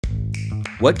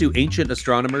What do ancient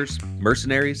astronomers,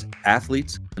 mercenaries,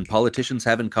 athletes, and politicians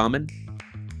have in common?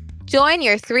 Join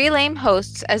your three lame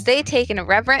hosts as they take an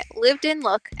irreverent, lived-in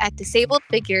look at disabled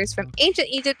figures from ancient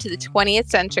Egypt to the 20th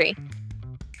century.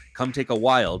 Come take a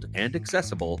wild and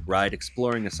accessible ride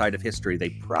exploring a side of history they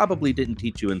probably didn't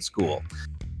teach you in school.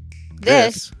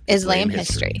 This is Lame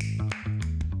History.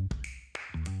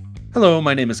 Hello,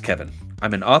 my name is Kevin.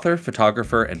 I'm an author,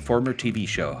 photographer, and former TV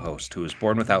show host who was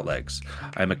born without legs.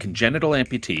 I'm a congenital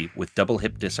amputee with double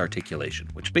hip disarticulation,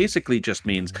 which basically just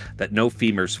means that no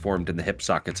femurs formed in the hip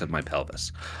sockets of my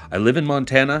pelvis. I live in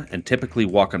Montana and typically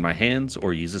walk on my hands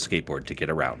or use a skateboard to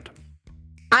get around.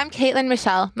 I'm Caitlin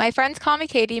Michelle. My friends call me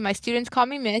Katie, my students call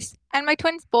me Miss, and my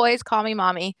twin boys call me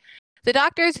Mommy. The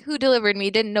doctors who delivered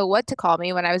me didn't know what to call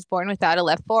me when I was born without a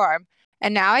left forearm,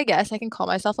 and now I guess I can call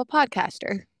myself a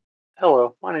podcaster.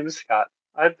 Hello, my name is Scott.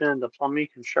 I've been in the plumbing,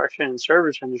 construction, and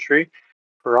service industry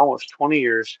for almost 20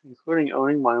 years, including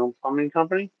owning my own plumbing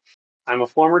company. I'm a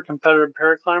former competitive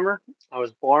paraclimber. I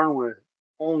was born with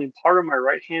only part of my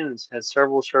right hand and had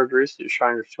several surgeries through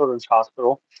Shriners Children's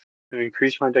Hospital to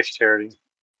increase my dexterity.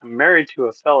 I'm married to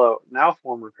a fellow, now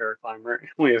former paraclimber, and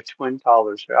we have twin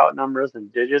toddlers who outnumber us in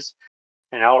digits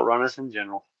and outrun us in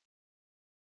general.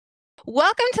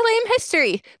 Welcome to Lame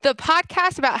History, the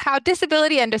podcast about how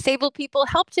disability and disabled people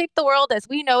help shape the world as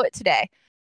we know it today.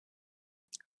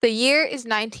 The year is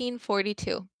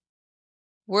 1942.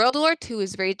 World War II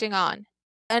is raging on,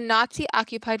 and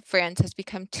Nazi-occupied France has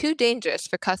become too dangerous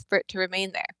for Cuthbert to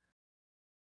remain there.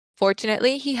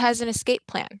 Fortunately, he has an escape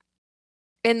plan,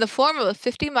 in the form of a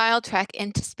 50-mile trek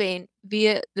into Spain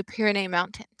via the Pyrenees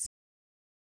Mountains.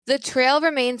 The trail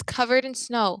remains covered in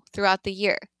snow throughout the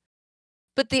year,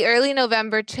 but the early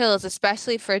November chill is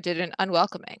especially frigid and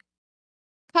unwelcoming.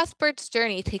 Cuthbert's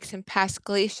journey takes him past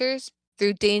glaciers,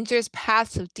 through dangerous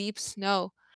paths of deep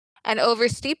snow, and over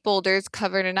steep boulders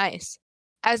covered in ice.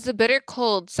 As the bitter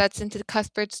cold sets into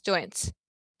Cuthbert's joints,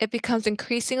 it becomes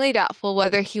increasingly doubtful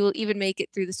whether he will even make it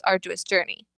through this arduous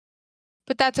journey.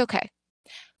 But that's okay,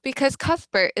 because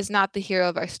Cuthbert is not the hero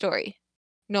of our story,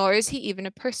 nor is he even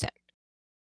a person.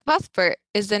 Cuthbert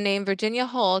is the name Virginia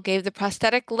Hull gave the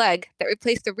prosthetic leg that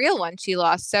replaced the real one she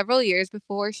lost several years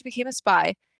before she became a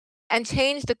spy and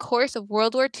changed the course of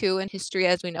World War II and history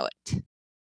as we know it.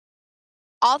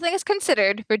 All things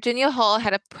considered, Virginia Hull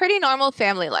had a pretty normal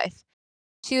family life.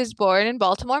 She was born in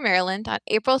Baltimore, Maryland on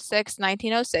April 6,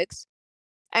 1906,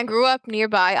 and grew up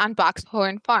nearby on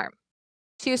Boxhorn Farm.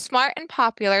 She was smart and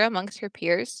popular amongst her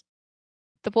peers.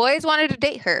 The boys wanted to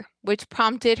date her, which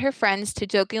prompted her friends to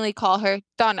jokingly call her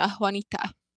Donna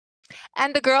Juanita.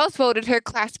 And the girls voted her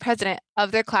class president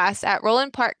of their class at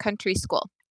Roland Park Country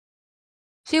School.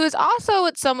 She was also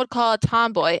what some would call a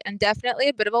tomboy and definitely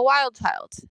a bit of a wild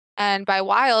child. And by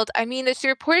wild, I mean that she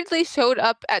reportedly showed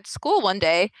up at school one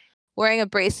day wearing a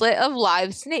bracelet of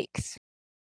live snakes.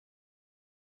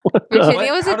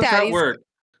 Virginia was How a does daddy's... that work?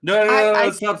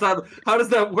 No, stop. How does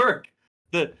that work?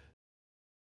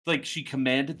 She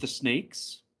commanded the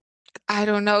snakes? I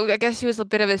don't know. I guess she was a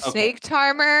bit of a snake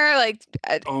charmer.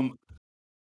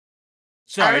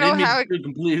 Sorry, I didn't mean to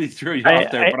completely throw you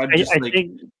off there, but I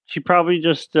think she probably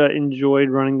just enjoyed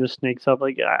running the snakes up.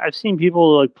 Like I've seen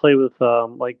people play with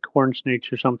corn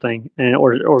snakes or something,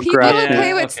 or people grass would snakes.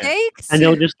 play with snakes, and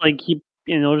they'll just keep,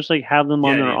 they'll just have them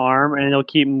on their arm, and they'll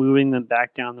keep moving them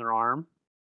back down their arm.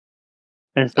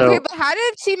 And so, okay, but how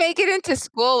did she make it into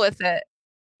school with it?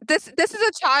 This is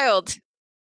a child.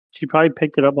 She probably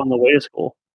picked it up on the way to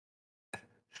school.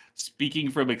 Speaking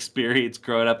from experience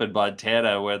growing up in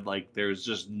Montana when there was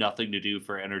just nothing to do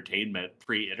for entertainment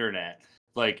pre-internet,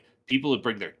 people would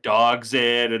bring their dogs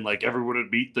in and everyone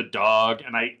would meet the dog.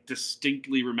 And I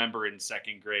distinctly remember in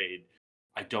second grade,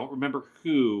 I don't remember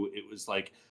who, it was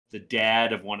the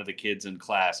dad of one of the kids in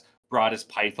class brought his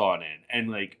python in,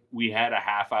 and we had a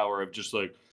half hour of just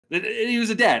he was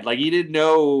a dad. He didn't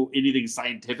know anything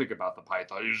scientific about the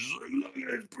python. He was just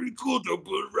it's pretty cool to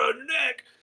put it around your neck.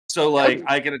 So,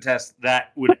 I can attest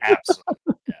that would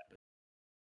absolutely happen.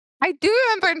 I do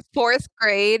remember in fourth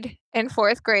grade,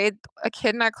 a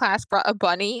kid in our class brought a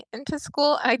bunny into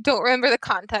school, and I don't remember the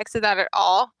context of that at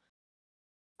all.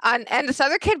 And this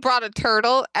other kid brought a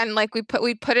turtle, and we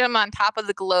put him on top of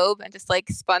the globe and just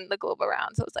spun the globe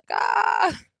around. So it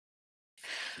was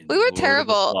we were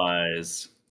terrible. Flies.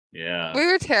 Yeah. We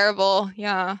were terrible.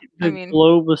 Yeah. The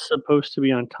globe was supposed to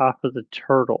be on top of the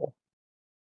turtle.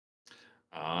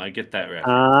 I get that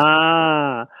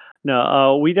reference.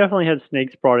 No, we definitely had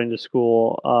snakes brought into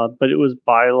school, but it was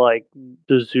by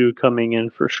the zoo coming in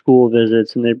for school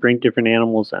visits, and they bring different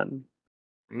animals in.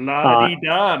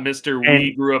 La-di-da, Mr.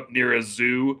 We grew up near a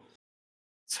zoo.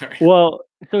 Sorry. Well,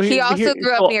 so He also here,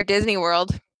 grew up near Disney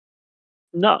World.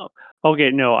 no,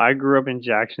 okay, no, I grew up in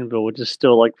Jacksonville, which is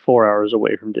still like 4 hours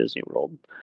away from Disney World.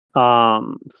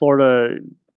 Florida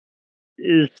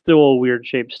is still a weird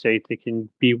shaped state that can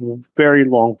be very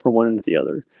long from one end to the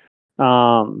other.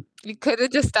 You could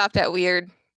have just stopped at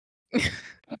weird.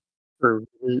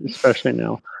 Especially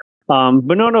now. But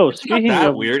no. It's not Speaking that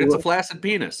of weird. It's a flaccid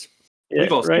penis. yeah,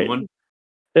 We've all right. seen one.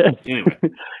 Anyway,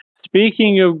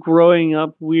 Speaking of growing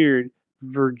up weird,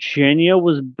 Virginia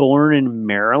was born in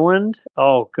Maryland.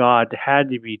 Oh God, had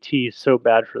to be teased so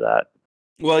bad for that.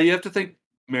 well, you have to think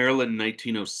Maryland,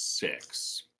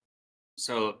 1906.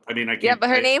 So, I mean, I Yeah, can't. but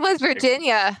her name was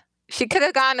Virginia. She could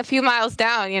have gone a few miles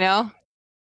down, you know?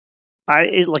 I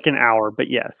ate like an hour, but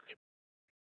yes.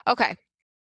 Okay.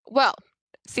 Well,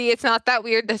 see, it's not that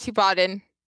weird that she brought in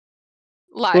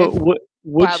Well, live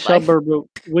which wildlife.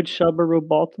 suburb of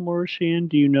Baltimore is she in?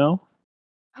 Do you know?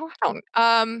 Oh, I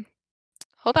don't.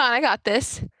 Hold on, I got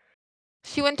this.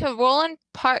 She went to Roland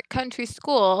Park Country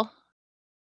School.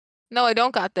 No, I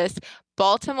don't got this.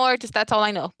 Baltimore, just that's all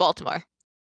I know. Baltimore.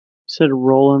 Said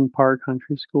Roland Park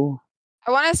Country School.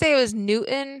 I want to say it was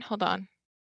Newton. Hold on.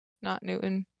 Not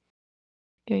Newton.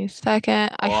 Give me a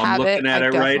second. I I'm have looking it. at I it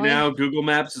right definitely. now. Google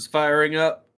Maps is firing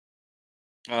up.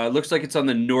 Looks like it's on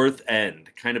the north end,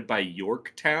 kind of by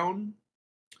Yorktown.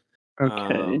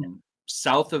 Okay.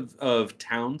 South of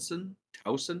Towson.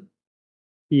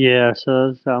 Yeah, so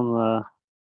that's on the.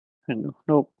 I know.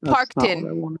 Nope, that's not what I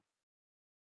Parkton. wanted.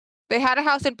 They had a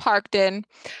house in Parkton,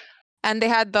 and they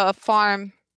had the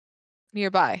farm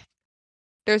nearby.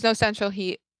 There's no central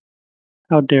heat.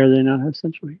 How dare they not have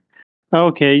central heat?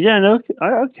 Okay, yeah, no,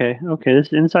 okay. This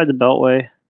is inside the Beltway.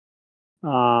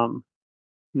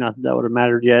 Not that would have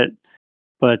mattered yet,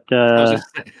 but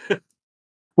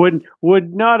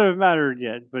would not have mattered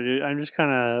yet. But I'm just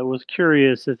kind of was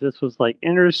curious if this was like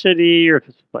inner city or if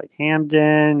this was like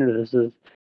Hamden or this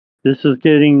is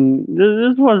getting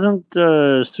this wasn't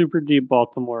super deep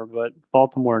Baltimore, but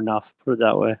Baltimore enough, put it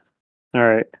that way. All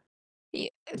right.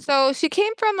 So she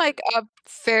came from like a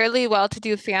fairly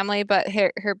well-to-do family, but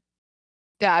her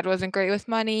dad wasn't great with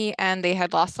money, and they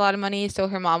had lost a lot of money. So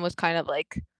her mom was kind of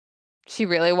like, she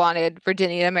really wanted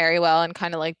Virginia to marry well and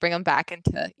kind of like bring them back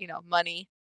into, money.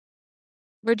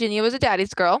 Virginia was a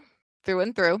daddy's girl through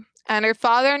and through, and her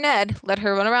father, Ned, let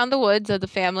her run around the woods of the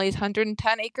family's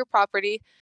 110-acre property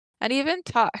and even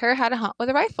taught her how to hunt with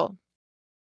a rifle.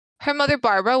 Her mother,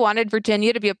 Barbara, wanted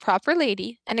Virginia to be a proper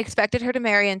lady and expected her to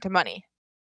marry into money.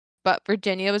 But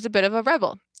Virginia was a bit of a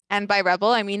rebel. And by rebel,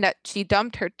 I mean that she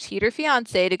dumped her cheater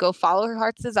fiance to go follow her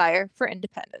heart's desire for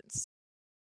independence.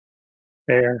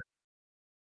 Fair.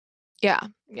 Yeah.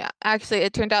 Actually,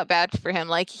 it turned out bad for him.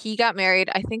 Like, he got married,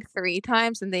 I think 3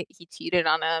 times, and he cheated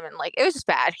on him, and like it was just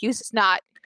bad. He was just not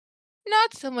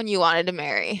someone you wanted to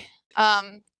marry.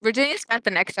 Virginia spent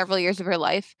the next several years of her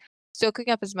life soaking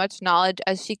up as much knowledge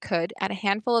as she could at a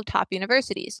handful of top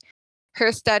universities.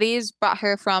 Her studies brought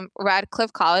her from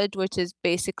Radcliffe College, which is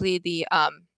basically the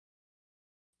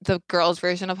girls'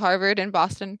 version of Harvard in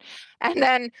Boston, and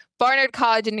then Barnard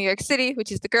College in New York City,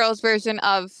 which is the girls' version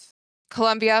of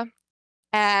Columbia,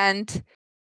 and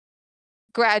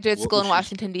graduate school in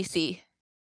Washington, D.C.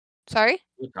 Sorry?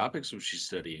 What topics was she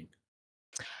studying?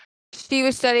 She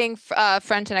was studying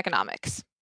French and economics.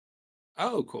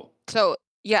 Oh, cool. So,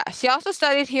 yeah, she also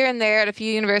studied here and there at a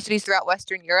few universities throughout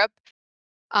Western Europe.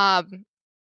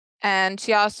 And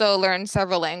she also learned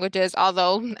several languages,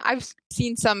 although I've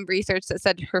seen some research that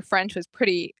said her French was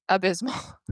pretty abysmal.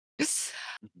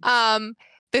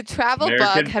 The travel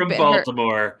American bug had from been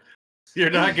Baltimore. You're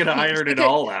not going to iron it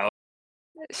all out.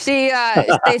 They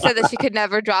said that she could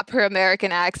never drop her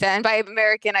American accent. And by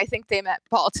American, I think they meant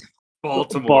Baltimore.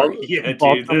 Baltimore. Yeah,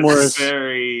 dude, that's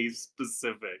very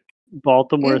specific.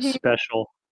 Baltimore is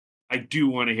special. I do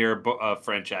want to hear a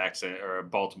French accent or a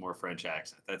Baltimore French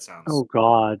accent. That sounds. Oh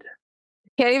God.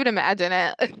 Can't even imagine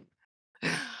it.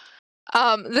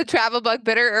 The travel bug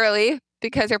bit her early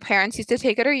because her parents used to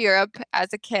take her to Europe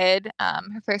as a kid.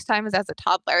 Her first time was as a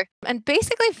toddler. And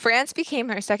basically, France became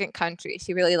her second country.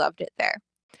 She really loved it there.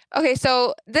 Okay,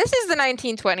 so this is the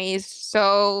 1920s.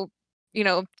 So,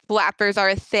 flappers are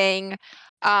a thing.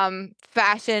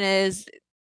 Fashion is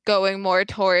going more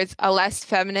towards a less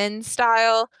feminine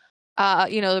style.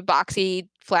 The boxy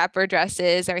flapper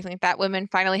dresses, everything like that. Women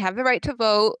finally have the right to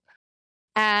vote.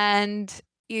 And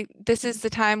this is the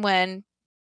time when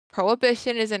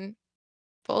prohibition is in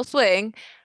full swing.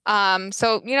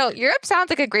 So Europe sounds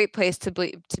like a great place to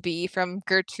be, from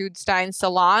Gertrude Stein's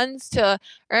salons to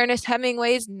Ernest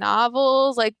Hemingway's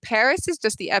novels. Like, Paris is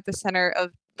just the epicenter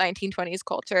of 1920s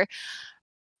culture.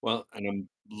 Well, and I'm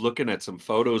looking at some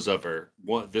photos of her.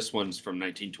 This one's from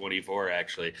 1924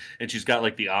 actually, and she's got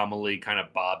like the Amelie kind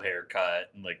of bob haircut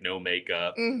and like no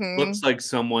makeup. Mm-hmm. Looks like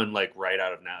someone like right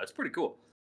out of now. It's pretty cool.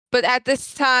 But at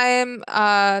this time,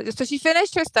 so she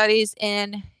finished her studies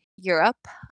in Europe,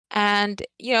 and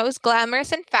it was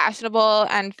glamorous and fashionable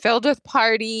and filled with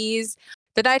parties.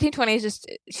 The 1920s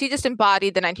she just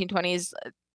embodied the 1920s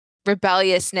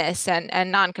rebelliousness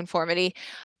and nonconformity.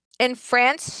 In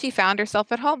France, she found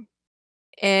herself at home.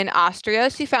 In Austria,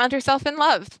 she found herself in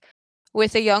love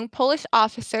with a young Polish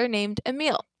officer named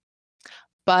Emil.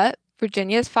 But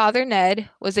Virginia's father, Ned,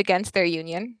 was against their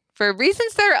union for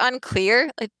reasons that are unclear.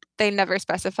 Like, they never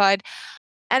specified.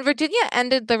 And Virginia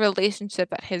ended the relationship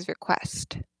at his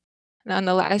request.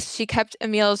 Nonetheless, she kept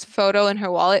Emil's photo in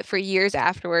her wallet for years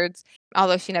afterwards,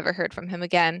 although she never heard from him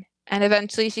again. And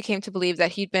eventually she came to believe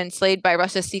that he'd been slayed by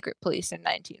Russia's secret police in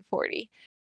 1940.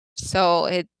 So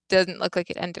it doesn't look like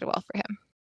it ended well for him.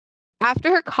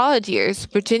 After her college years,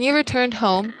 Virginia returned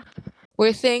home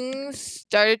where things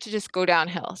started to just go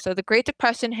downhill. So the Great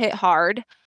Depression hit hard.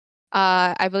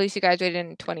 I believe she graduated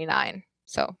in 29,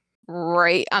 so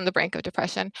right on the brink of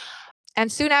depression.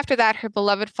 And soon after that, her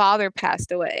beloved father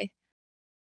passed away.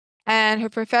 And her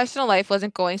professional life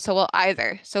wasn't going so well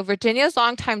either. So Virginia's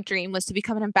longtime dream was to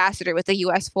become an ambassador with the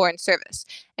U.S. Foreign Service,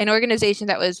 an organization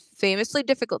that was famously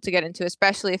difficult to get into,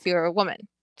 especially if you were a woman.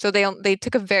 So they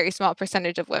took a very small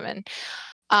percentage of women.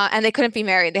 And they couldn't be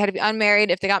married. They had to be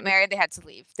unmarried. If they got married, they had to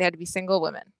leave. They had to be single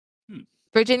women.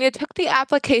 Virginia took the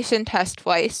application test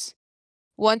twice,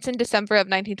 once in December of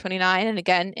 1929 and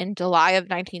again in July of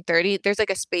 1930. There's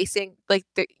like a spacing, like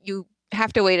you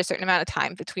have to wait a certain amount of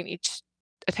time between each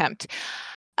attempt.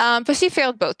 But she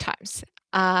failed both times.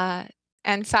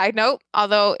 And side note,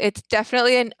 although it's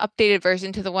definitely an updated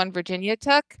version to the one Virginia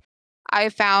took, I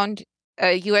found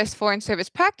a U.S. Foreign Service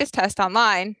practice test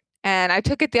online, and I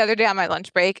took it the other day on my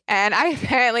lunch break, and I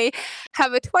apparently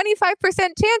have a 25%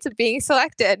 chance of being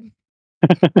selected.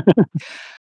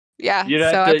 Yeah,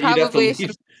 so I probably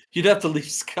should. You'd have to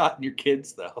leave Scott and your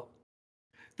kids, though.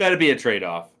 That'd be a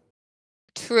trade-off.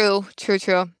 True.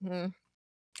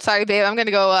 Sorry, babe. I'm gonna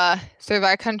go serve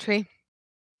our country.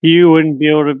 You wouldn't be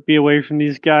able to be away from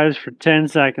these guys for 10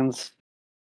 seconds.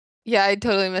 Yeah, I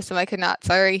totally miss them. I could not.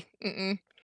 Sorry.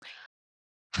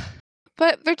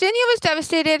 But Virginia was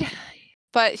devastated,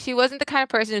 but she wasn't the kind of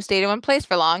person who stayed in one place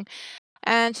for long.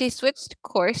 And she switched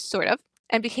course, sort of,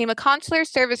 and became a consular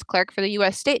service clerk for the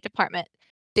U.S. State Department,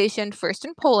 stationed first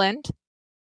in Poland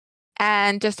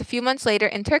and just a few months later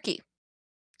in Turkey.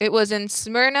 It was in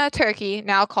Smyrna, Turkey,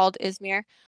 now called Izmir,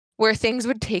 where things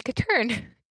would take a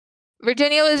turn.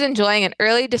 Virginia was enjoying an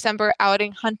early December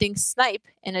outing hunting snipe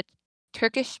in a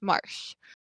Turkish marsh.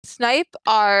 Snipe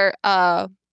are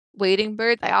wading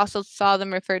birds. I also saw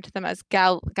them referred to them as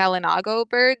gallinago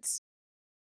birds.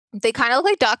 They kind of look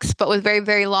like ducks, but with very,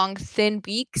 very long, thin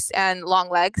beaks and long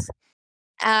legs.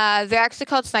 They're actually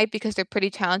called snipe because they're pretty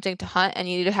challenging to hunt, and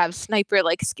you need to have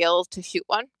sniper-like skills to shoot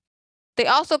one. They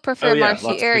also prefer marshy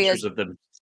lots areas. of pictures of them.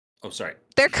 Oh, sorry.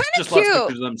 They're kind of just cute. Lots of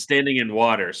pictures of them standing in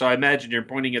water. So I imagine you're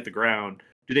pointing at the ground.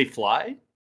 Do they fly?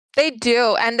 They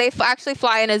do, and they actually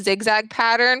fly in a zigzag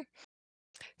pattern.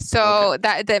 So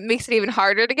that makes it even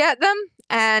harder to get them.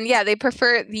 And yeah, they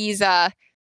prefer these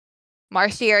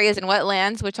marshy areas and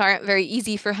wetlands, which aren't very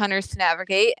easy for hunters to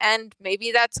navigate. And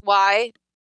maybe that's why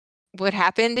what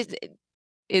happened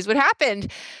is what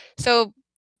happened. So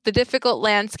the difficult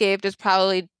landscape is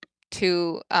probably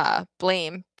to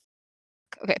blame.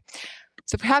 Okay.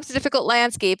 So perhaps the difficult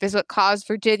landscape is what caused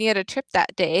Virginia to trip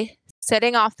that day,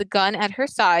 setting off the gun at her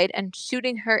side and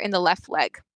shooting her in the left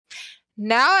leg.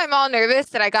 Now I'm all nervous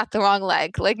that I got the wrong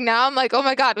leg. Like now I'm like, oh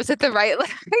my God, was it the right leg?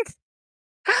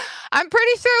 I'm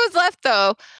pretty sure it was left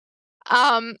though.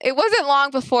 It wasn't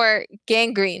long before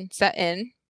gangrene set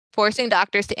in, forcing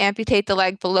doctors to amputate the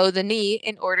leg below the knee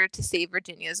in order to save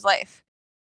Virginia's life.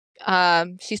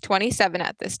 She's 27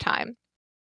 at this time.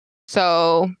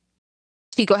 So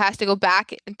she has to go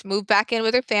back to move back in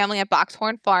with her family at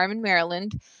Boxhorn Farm in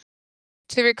Maryland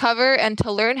to recover and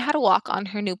to learn how to walk on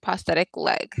her new prosthetic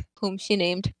leg, whom she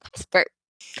named Cuthbert.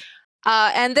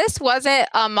 And this wasn't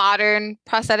a modern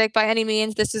prosthetic by any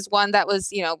means. This is one that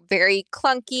was, very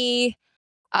clunky,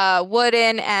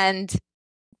 wooden, and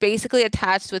basically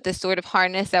attached with this sort of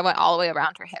harness that went all the way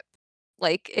around her hip.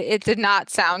 Like it did not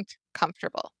sound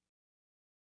comfortable.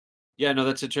 Yeah, no,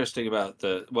 that's interesting about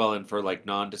and for like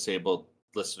non-disabled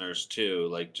listeners too,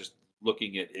 like just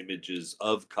looking at images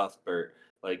of Cuthbert,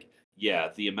 like, yeah,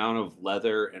 the amount of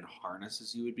leather and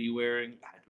harnesses you would be wearing,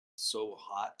 so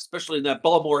hot, especially in that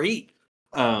Baltimore heat.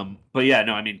 But yeah,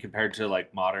 no, I mean, compared to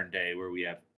like modern day where we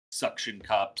have suction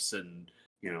cups and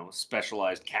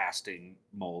specialized casting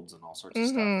molds and all sorts of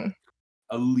stuff that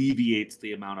alleviates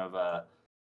the amount of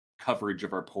coverage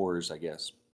of our pores, I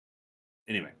guess.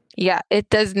 Anyway. Yeah, it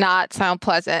does not sound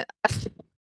pleasant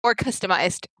or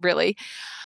customized, really.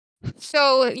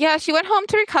 So, yeah, she went home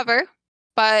to recover,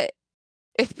 but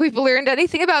if we've learned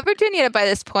anything about Virginia by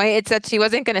this point, it's that she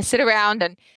wasn't going to sit around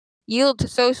and yield to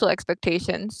social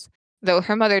expectations, though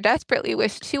her mother desperately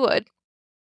wished she would.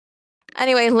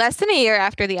 Anyway, less than a year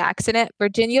after the accident,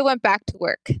 Virginia went back to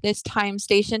work, this time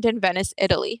stationed in Venice,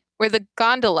 Italy, where the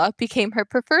gondola became her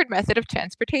preferred method of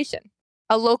transportation.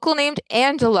 A local named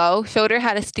Angelo showed her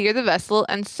how to steer the vessel,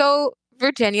 and so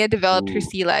Virginia developed her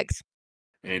sea legs.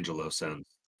 Angelo sounds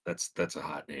that's a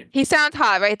hot name. He sounds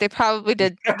hot, right? They probably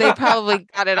did. They probably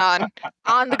got it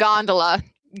on the gondola.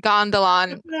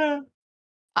 Gondolon. Yeah,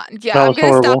 I'm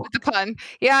gonna stop with the pun.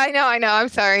 Yeah, I know. I'm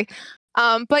sorry.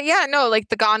 But yeah, no, like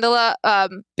the gondola,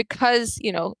 because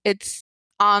it's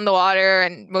on the water,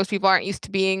 and most people aren't used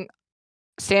to being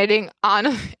standing on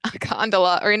a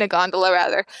gondola, or in a gondola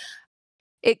rather.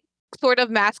 It sort of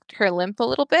masked her limp a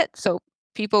little bit, so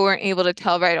people weren't able to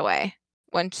tell right away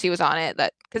when she was on it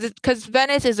that because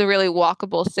Venice is a really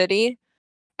walkable city,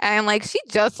 and like she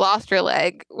just lost her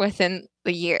leg within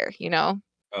the year,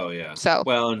 Oh yeah. So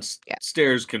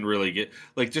stairs can really get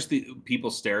just the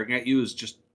people staring at you is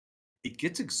just it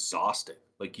gets exhausting.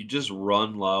 Like you just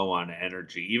run low on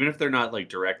energy, even if they're not like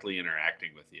directly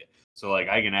interacting with you. So like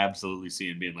I can absolutely see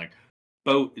him being like,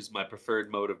 boat is my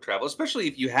preferred mode of travel, especially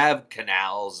if you have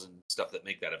canals and stuff that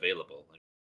make that available. Like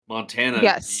Montana,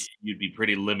 yes, you'd be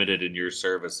pretty limited in your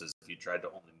services if you tried to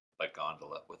only like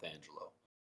gondola with Angelo.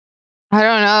 I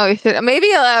don't know. You should maybe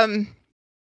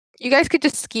you guys could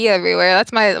just ski everywhere.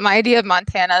 That's my idea of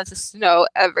Montana is just snow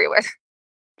everywhere.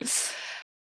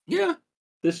 Yeah,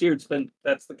 this year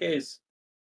that's the case.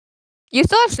 You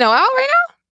still have snow out right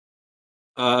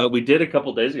now? We did a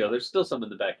couple days ago. There's still some in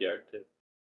the backyard too.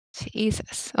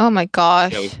 Jesus. Oh my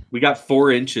gosh. Yeah, we got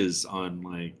 4 inches on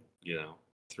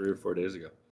 3 or 4 days ago.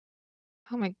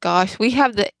 Oh my gosh. We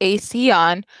have the AC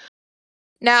on.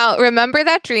 Now, remember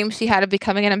that dream she had of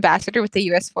becoming an ambassador with the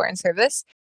U.S. Foreign Service?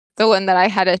 The one that I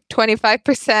had a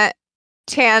 25%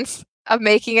 chance of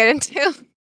making it into?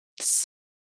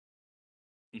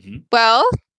 Well,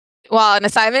 while an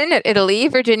assignment in Italy,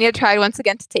 Virginia tried once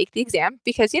again to take the exam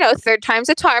because, third time's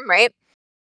a charm, right?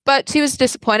 But she was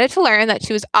disappointed to learn that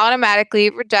she was automatically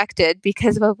rejected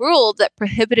because of a rule that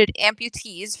prohibited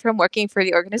amputees from working for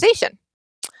the organization.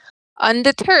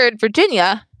 Undeterred,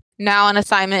 Virginia, now on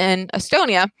assignment in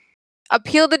Estonia,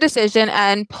 appealed the decision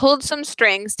and pulled some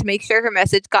strings to make sure her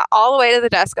message got all the way to the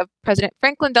desk of President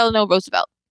Franklin Delano Roosevelt.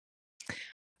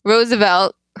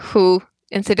 Roosevelt, who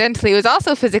incidentally was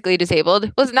also physically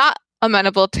disabled, was not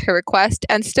amenable to her request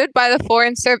and stood by the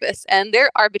Foreign Service and their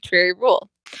arbitrary rule.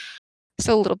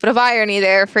 So a little bit of irony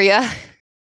there for you.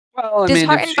 Well,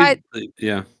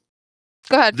 yeah.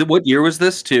 Go ahead. What year was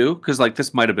this too? Because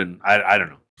this might have been I don't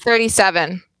know.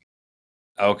 37.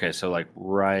 Okay, so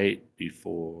right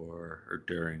before or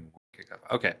during kickoff.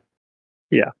 Okay.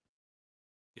 Yeah.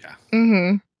 Yeah.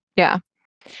 Yeah.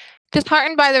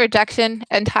 Disheartened by the rejection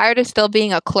and tired of still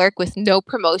being a clerk with no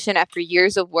promotion after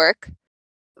years of work,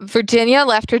 Virginia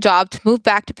left her job to move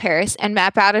back to Paris and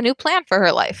map out a new plan for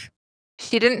her life.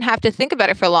 She didn't have to think about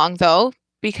it for long, though,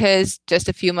 because just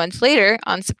a few months later,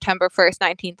 on September 1st,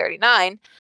 1939,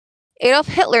 Adolf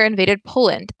Hitler invaded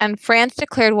Poland, and France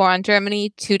declared war on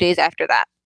Germany 2 days after that.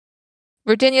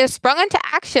 Virginia sprung into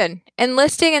action,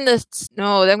 enlisting in the,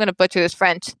 I'm going to butcher this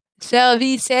French,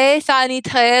 Service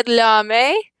Sanitaire de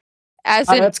l'Armée, as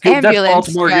an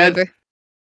ambulance driver.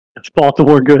 That's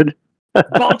Baltimore good.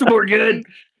 Baltimore good.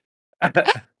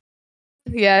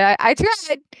 Yeah, I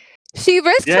tried. She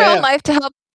risked her own life to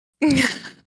help.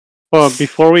 Well,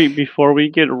 before we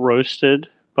get roasted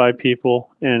by people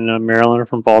in Maryland or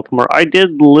from Baltimore, I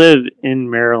did live in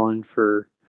Maryland for,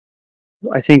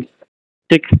 I think,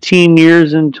 16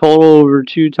 years in total over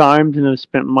 2 times, and I've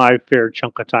spent my fair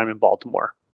chunk of time in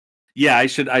Baltimore. Yeah, I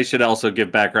should also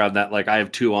give background that I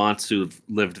have 2 aunts who've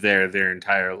lived there their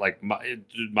entire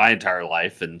my entire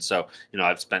life, and so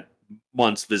I've spent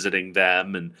months visiting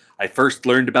them, and I first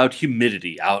learned about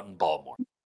humidity out in Baltimore.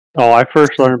 Oh, I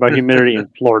first learned about humidity in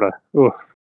Florida. Ugh.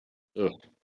 Ugh.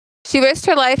 She risked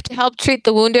her life to help treat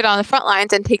the wounded on the front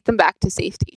lines and take them back to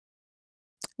safety.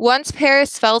 Once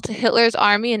Paris fell to Hitler's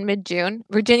army in mid-June,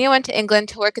 Virginia went to England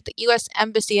to work at the U.S.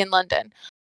 Embassy in London.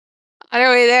 On her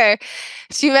way there,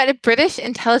 she met a British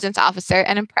intelligence officer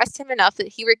and impressed him enough that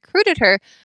he recruited her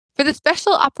for the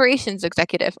Special Operations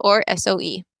Executive, or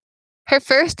SOE. Her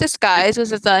first disguise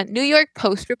was as a New York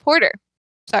Post reporter.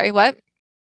 Sorry, what?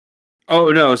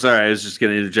 Oh, no, sorry. I was just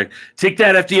going to interject. Take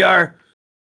that, FDR.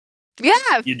 Yeah,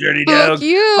 You dirty fuck dog.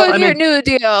 you Well, and your New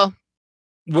Deal.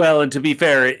 Well, and to be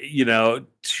fair,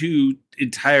 two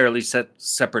entirely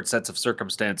separate sets of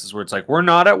circumstances where it's like we're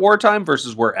not at wartime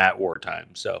versus we're at wartime.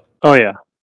 So, Oh yeah.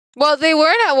 Well, they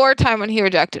weren't at wartime when he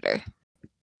rejected her.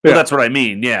 well, Yeah. that's what I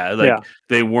mean. Yeah,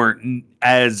 they weren't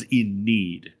as in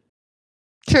need.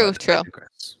 True, true.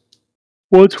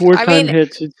 Once wartime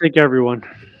hits, it's like everyone.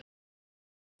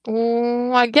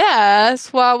 I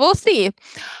guess. Well, we'll see.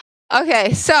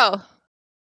 Okay, so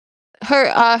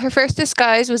her first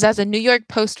disguise was as a New York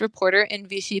Post reporter in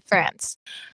Vichy, France.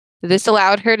 This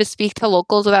allowed her to speak to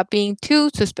locals without being too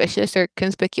suspicious or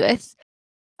conspicuous.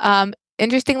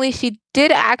 Interestingly, she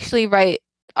did actually write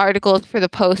articles for the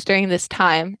Post during this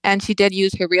time, and she did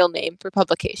use her real name for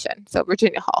publication, so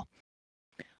Virginia Hall.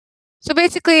 So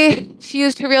basically, she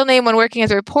used her real name when working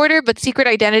as a reporter, but secret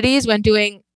identities when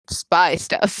doing spy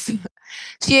stuff.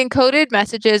 She encoded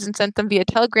messages and sent them via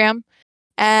telegram,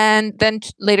 and then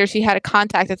later she had a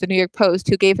contact at the New York Post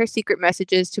who gave her secret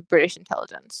messages to British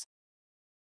intelligence.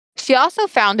 She also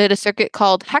founded a circuit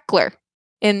called Heckler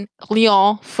in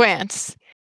Lyon, France.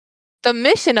 The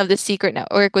mission of this secret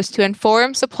network was to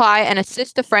inform, supply, and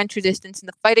assist the French resistance in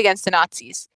the fight against the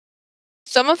Nazis.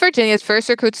 Some of Virginia's first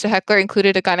recruits to Heckler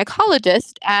included a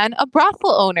gynecologist and a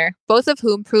brothel owner, both of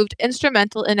whom proved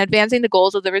instrumental in advancing the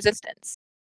goals of the resistance.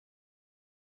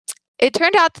 It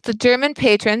turned out that the German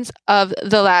patrons of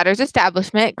the latter's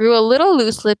establishment grew a little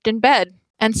loose-lipped in bed,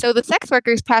 and so the sex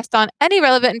workers passed on any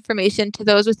relevant information to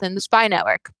those within the spy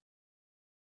network.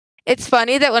 It's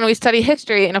funny that when we study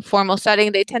history in a formal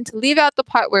setting, they tend to leave out the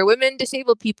part where women,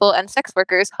 disabled people, and sex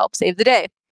workers help save the day.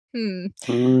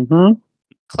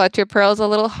 Clutch your pearls a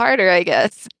little harder, I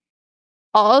guess.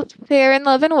 All fair in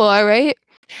love and war, right?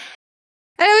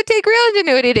 And it would take real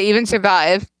ingenuity to even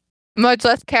survive, much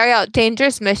less carry out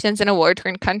dangerous missions in a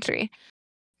war-torn country.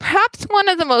 Perhaps one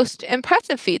of the most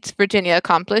impressive feats Virginia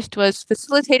accomplished was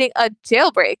facilitating a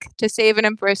jailbreak to save an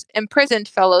imprisoned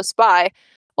fellow spy,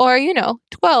 or,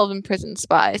 12 imprisoned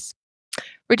spies.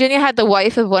 Virginia had the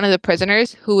wife of one of the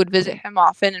prisoners, who would visit him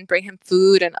often and bring him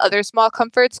food and other small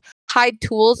comforts, hide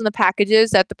tools in the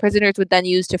packages that the prisoners would then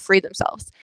use to free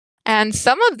themselves. And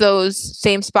some of those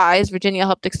same spies Virginia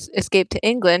helped escape to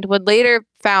England would later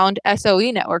found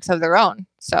SOE networks of their own.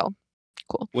 So,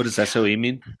 cool. What does SOE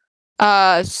mean?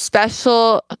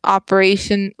 Special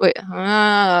Operation... Wait.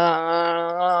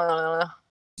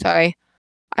 Sorry.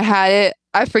 I had it.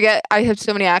 I forget. I have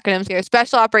so many acronyms here.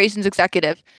 Special Operations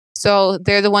Executive. So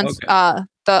they're the ones,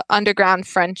 the underground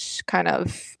French kind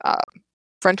of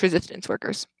French resistance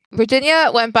workers. Virginia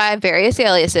went by various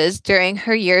aliases during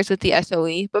her years with the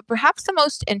SOE, but perhaps the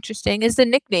most interesting is the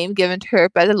nickname given to her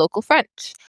by the local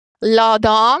French, La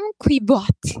Dame qui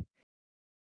boite,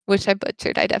 which I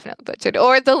butchered. I definitely butchered,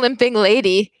 or the Limping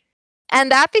Lady. And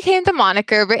that became the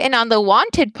moniker written on the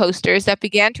wanted posters that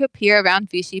began to appear around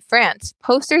Vichy, France,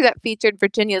 posters that featured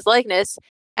Virginia's likeness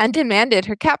and demanded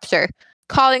her capture,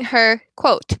 calling her,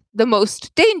 quote, the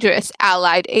most dangerous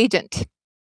Allied agent.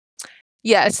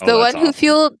 Yes, the one who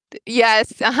fueled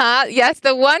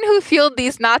the one who fueled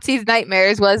these Nazis'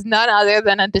 nightmares was none other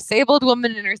than a disabled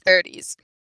woman in her 30s.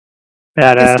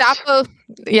 Badass.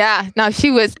 Gestapo,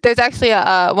 she was. There's actually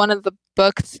one of the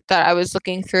books that I was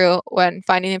looking through when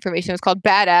finding information was called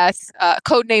Badass,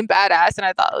 codename Badass, and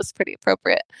I thought it was pretty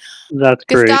appropriate. That's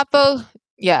Gestapo,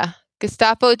 great.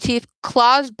 Gestapo chief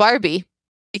Klaus Barbie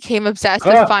became obsessed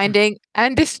with finding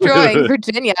and destroying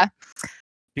Virginia.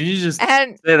 Can you just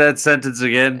say that sentence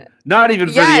again? Not even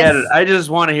for the edit. I just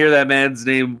want to hear that man's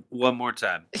name one more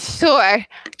time. Sure.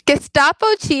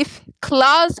 Gestapo chief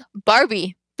Klaus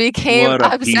Barbie became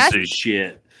obsessed. Piece of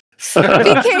shit.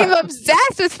 Became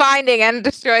obsessed with finding and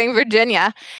destroying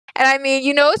Virginia. And I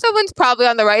mean, someone's probably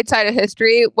on the right side of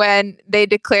history when they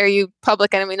declare you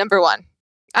public enemy number one.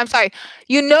 I'm sorry.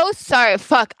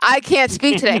 I can't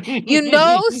speak today.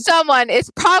 Someone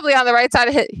is probably on the right side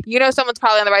of someone's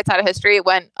probably on the right side of history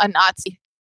when a Nazi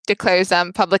declares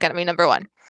them public enemy number one.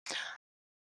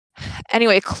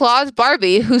 Anyway, Klaus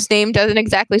Barbie, whose name doesn't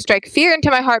exactly strike fear into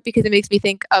my heart because it makes me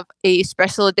think of a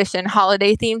special edition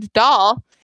holiday-themed doll,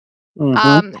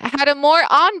 had a more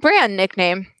on-brand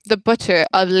nickname, the Butcher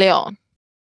of Lyon.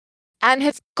 And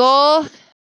his goal...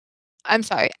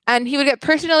 and he would get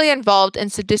personally involved in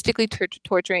sadistically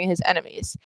torturing his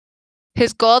enemies.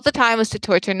 His goal at the time was to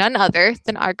torture none other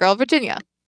than our girl Virginia.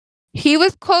 He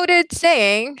was quoted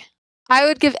saying, "I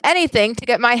would give anything to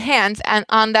get my hands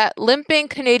on that limping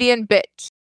Canadian bitch,"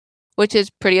 which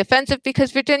is pretty offensive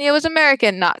because Virginia was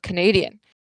American, not Canadian.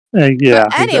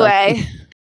 Exactly. Anyway,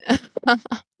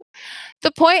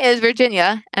 The point is,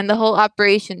 Virginia and the whole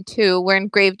operation too were in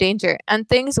grave danger, and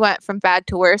things went from bad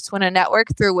to worse when a network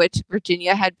through which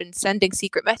Virginia had been sending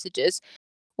secret messages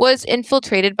was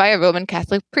infiltrated by a Roman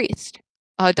Catholic priest,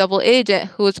 a double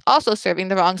agent who was also serving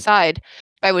the wrong side,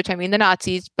 by which I mean the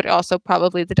Nazis, but also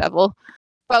probably the devil.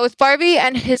 But with Barbie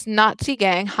and his Nazi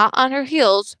gang hot on her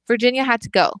heels, Virginia had to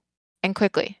go, and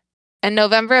quickly. In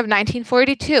November of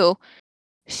 1942,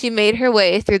 she made her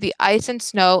way through the ice and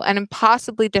snow and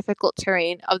impossibly difficult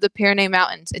terrain of the Pyrenees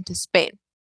Mountains into Spain.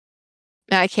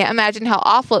 Now, I can't imagine how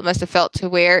awful it must have felt to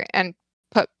wear and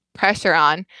put pressure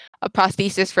on a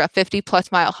prosthesis for a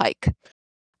 50-plus mile hike.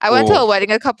 I went to a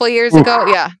wedding a couple of years ago.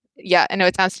 Yeah, I know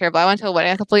it sounds terrible. I went to a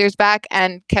wedding a couple of years back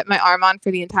and kept my arm on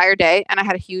for the entire day, and I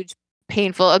had a huge,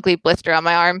 painful, ugly blister on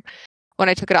my arm when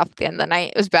I took it off at the end of the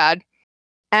night. It was bad.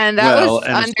 And that was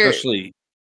especially...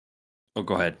 Oh,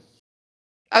 go ahead.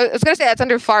 I was going to say that's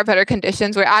under far better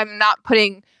conditions where I'm not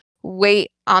putting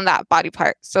weight on that body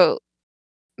part. So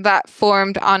that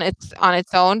formed on its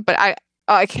own, but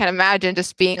I can't imagine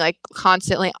just being like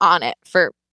constantly on it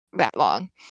for that long.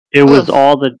 It was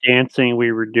all the dancing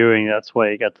we were doing. That's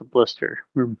why you got the blister.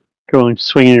 We're going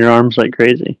swinging your arms like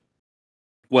crazy.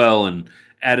 Well, and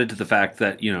added to the fact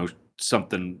that,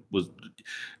 something was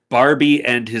Barbie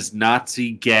and his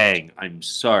Nazi gang. I'm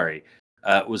sorry.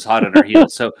 Was hot on her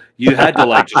heels. So you had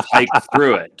to just hike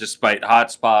through it despite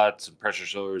hot spots and pressure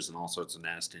sores and all sorts of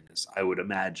nastiness, I would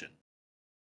imagine.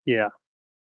 Yeah.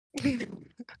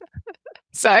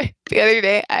 Sorry. The other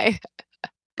day I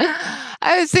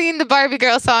was singing the Barbie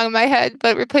girl song in my head,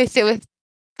 but replaced it with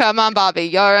 "Come on, Bobby,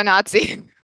 you're a Nazi."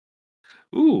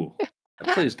 Ooh,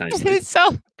 that plays nicely.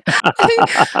 So,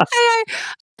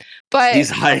 but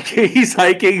he's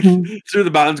hiking through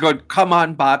the mountains, going, "Come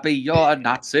on, Bobby, you're a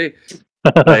Nazi."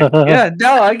 Yeah,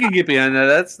 no, I can get behind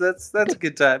that. That's a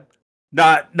good time.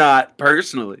 Not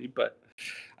personally, but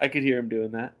I could hear him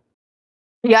doing that.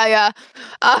 Yeah.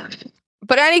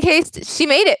 But in any case, she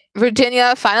made it.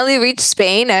 Virginia finally reached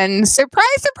Spain, and surprise,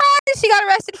 surprise, she got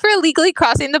arrested for illegally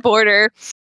crossing the border.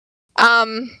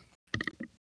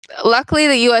 Luckily,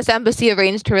 the U.S. Embassy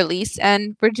arranged her release,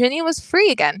 and Virginia was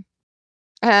free again.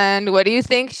 And what do you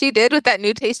think she did with that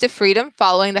new taste of freedom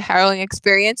following the harrowing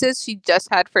experiences she just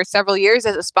had for several years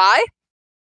as a spy?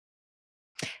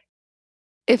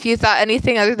 If you thought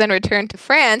anything other than return to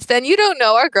France, then you don't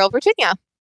know our girl Virginia.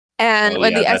 And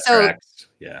when the SOE,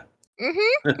 yeah.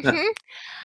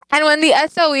 And when the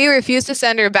SOE refused to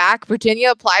send her back,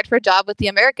 Virginia applied for a job with the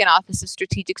American Office of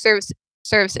Strategic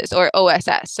Services, or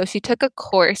OSS. So she took a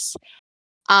course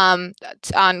on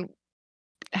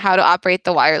how to operate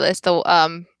the wireless. Give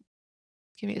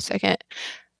me a second.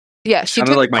 Yeah, she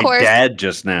sounded like my dad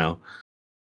just now.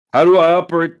 How do I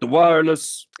operate the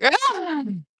wireless?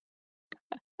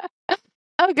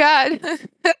 Oh God.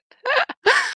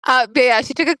 But yeah,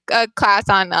 she took a class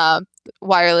on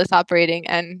wireless operating,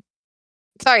 and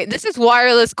sorry, this is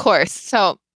wireless course.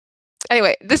 So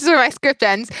anyway, this is where my script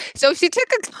ends. So she took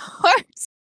a course.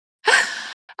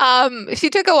 She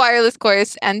took a wireless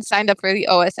course and signed up for the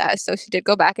OSS. So she did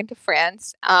go back into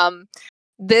France.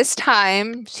 This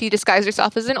time she disguised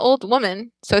herself as an old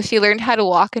woman. So she learned how to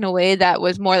walk in a way that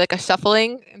was more like a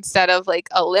shuffling instead of like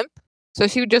a limp. So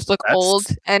she would just look old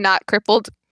and not crippled.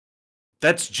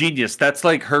 That's genius. That's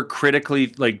like her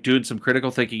critically, like doing some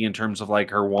critical thinking in terms of like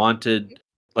her wanted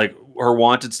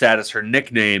status, her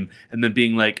nickname, and then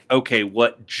being like, okay,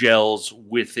 what gels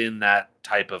within that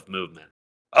type of movement?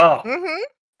 Oh,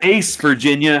 ace,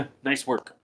 Virginia. Nice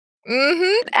work.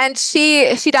 And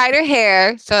she dyed her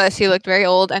hair so that she looked very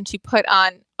old, and she put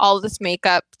on all this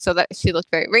makeup so that she looked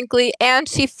very wrinkly, and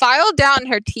she filed down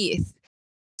her teeth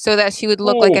so that she would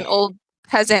look like an old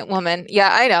peasant woman. Yeah,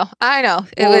 I know.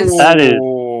 It was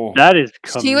that is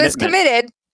commitment. She was committed.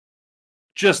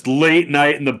 Just late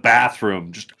night in the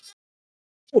bathroom. Just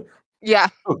yeah.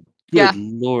 Good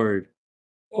Lord.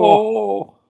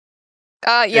 Oh.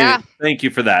 Yeah. Hey, thank you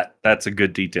for that. That's a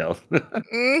good detail.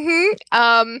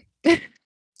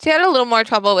 She had a little more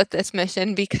trouble with this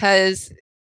mission because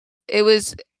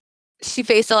she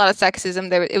faced a lot of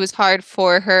sexism. It was hard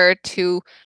for her to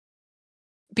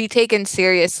be taken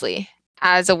seriously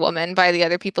as a woman by the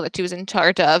other people that she was in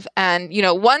charge of. And,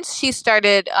 once she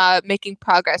started making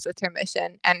progress with her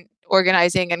mission and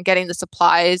organizing and getting the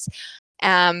supplies,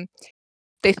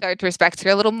 they started to respect her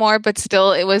a little more, but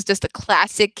still it was just a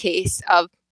classic case of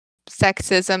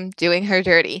sexism doing her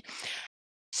dirty.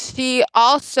 She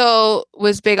also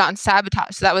was big on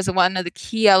sabotage. So that was one of the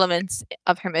key elements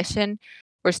of her mission,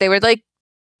 which they would like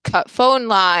cut phone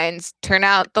lines, turn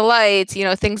out the lights,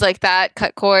 things like that,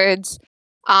 cut cords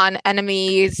on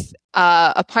enemies,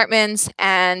 apartments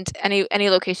and any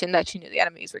location that she knew the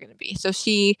enemies were going to be. So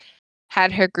she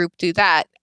had her group do that.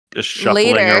 Just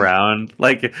shuffling around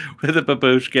like with a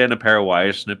babushka and a pair of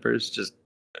wire snippers. Just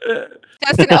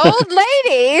an old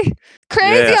lady,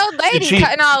 crazy old lady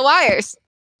cutting all the wires.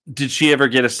 Did she ever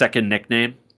get a second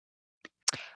nickname?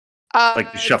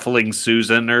 Like the Shuffling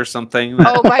Susan or something?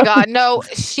 Oh my God, no.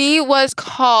 She was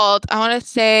called, I want to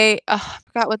say, I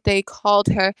forgot what they called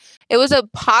her. It was a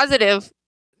positive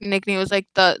nickname. It was like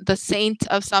the saint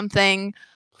of something.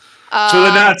 So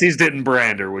the Nazis didn't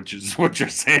brand her, which is what you're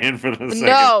saying for the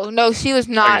second. No, she was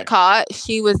not caught.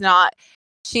 She was not.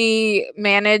 She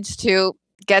managed to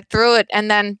get through it.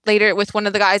 And then later with one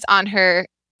of the guys in her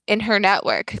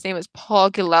network, his name was Paul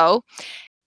Guillot.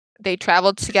 They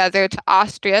traveled together to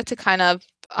Austria to kind of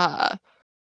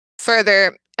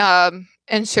further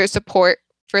ensure support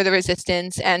for the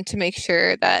resistance and to make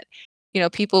sure that,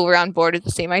 people were on board with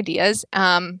the same ideas.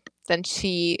 Then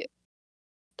she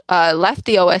left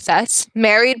the OSS,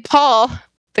 married Paul,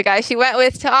 the guy she went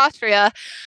with, to Austria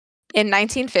in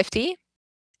 1950,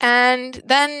 and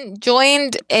then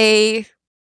joined a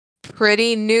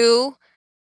pretty new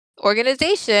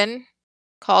organization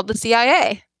called the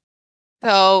CIA.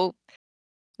 So,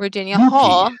 Virginia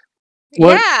Hall.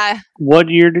 What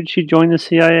year did she join the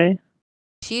CIA?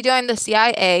 She joined the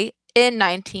CIA in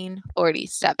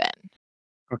 1947.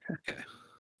 Okay.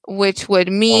 Which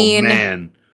would mean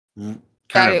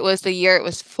that it was the year it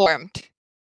was formed.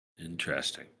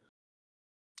 Interesting.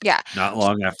 Yeah. Not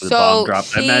long after the bomb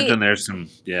dropped. I imagine there's some,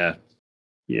 Yeah.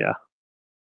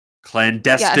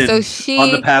 Clandestine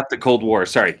on the path to Cold War.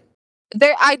 Sorry.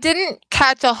 I didn't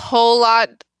catch a whole lot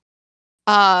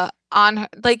on her.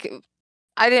 Like,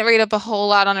 I didn't read up a whole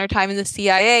lot on her time in the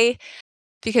CIA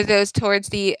because it was towards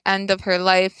the end of her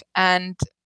life, and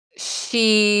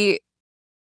she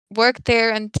worked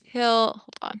there until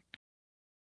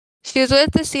she was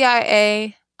with the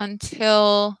CIA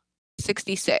until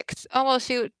 1966. Oh well,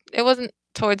 it wasn't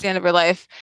towards the end of her life.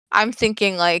 I'm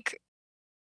thinking like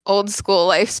old school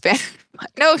lifespan.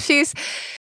 No, she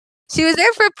was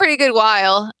there for a pretty good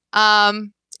while.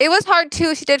 It was hard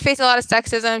too. She did face a lot of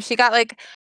sexism. She got like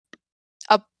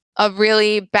a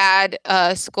really bad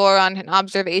score on an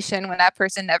observation when that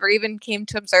person never even came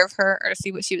to observe her or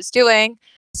see what she was doing.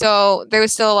 So there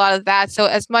was still a lot of that. So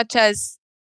as much as,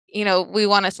 we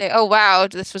want to say, oh, wow,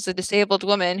 this was a disabled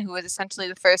woman who was essentially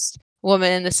the first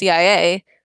woman in the CIA,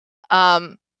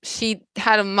 she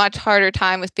had a much harder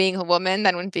time with being a woman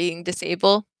than when being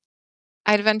disabled,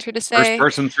 I'd venture to say. First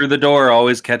person through the door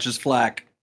always catches flack.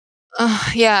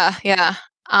 Yeah.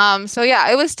 So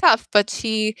yeah, it was tough, but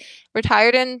she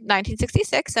retired in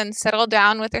 1966 and settled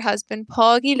down with her husband,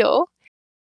 Paul Guillot,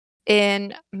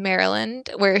 in Maryland,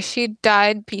 where she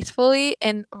died peacefully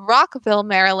in Rockville,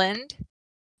 Maryland,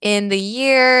 in the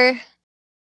year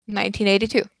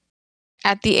 1982,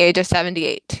 at the age of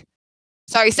 78.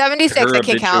 Sorry, 76, I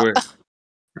can't count.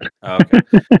 Okay.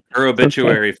 Her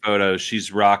obituary photo,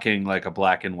 she's rocking like a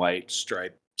black and white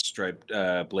striped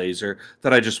blazer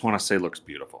that I just want to say looks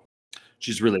beautiful.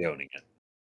 She's really owning it.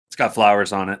 It's got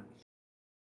flowers on it.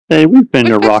 Hey, we've been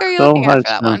to Rockville. I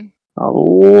spent a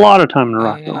lot of time in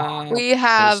Rockville. We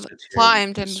have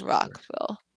climbed in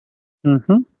Rockville.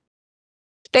 Mm-hmm.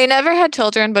 They never had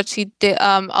children, but she did.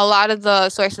 A lot of the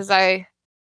sources I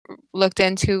looked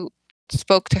into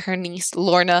spoke to her niece,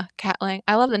 Lorna Catling.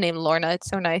 I love the name Lorna. It's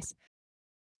so nice.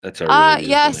 That's a really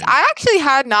yes, name. I actually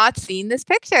had not seen this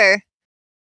picture.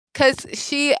 Because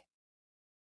because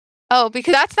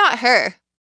that's not her.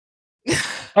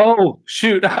 Oh,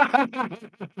 shoot.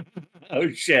 Oh,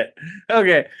 shit.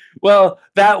 Okay. Well,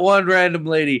 that one random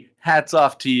lady, hats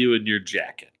off to you and your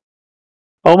jacket.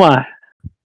 Oh, my.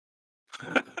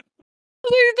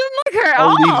 You didn't look her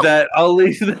I'll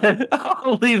leave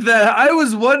that. I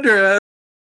was wondering.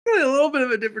 A little bit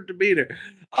of a different demeanor.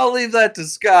 I'll leave that to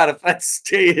Scott if that's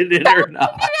staying in or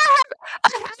not. A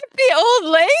happy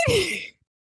old lady.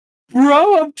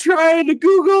 Bro, I'm trying to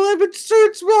Google image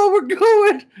search while we're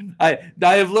going. I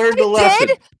have learned a lesson.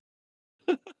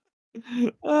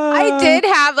 I did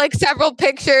have like several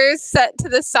pictures set to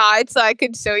the side so I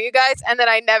could show you guys, and then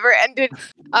I never ended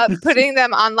up putting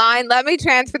them online. Let me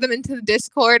transfer them into the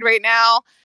Discord right now.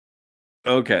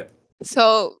 Okay.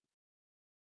 So.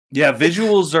 Yeah,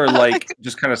 visuals are like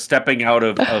just kind of stepping out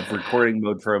of recording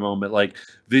mode for a moment. Like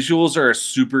visuals are a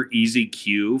super easy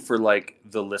cue for like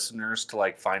the listeners to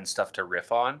like find stuff to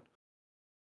riff on.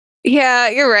 Yeah,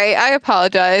 you're right. I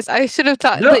apologize. I should have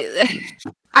thought. No.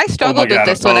 I struggled with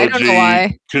this one. I don't know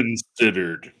why.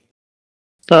 Considered.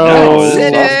 I'm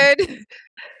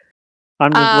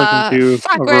just looking through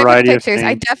a variety of things.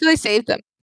 I definitely saved them.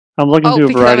 I'm looking Oh, through a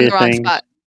because I'm in variety the of wrong things. spot.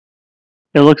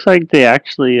 It looks like they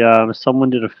actually someone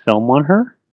did a film on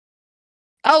her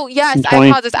Oh, yes, in I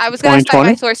apologize. I was going to cite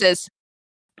my 2020. sources.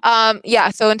 Yeah,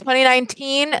 so in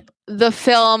 2019, the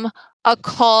film A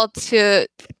Call to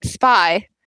Spy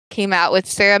came out with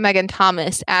Sarah Megan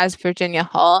Thomas as Virginia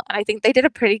Hall, and I think they did a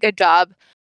pretty good job.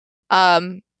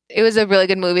 It was a really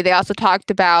good movie. They also talked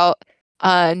about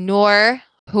Noor,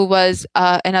 who was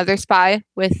another spy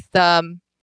with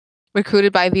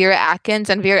recruited by Vera Atkins,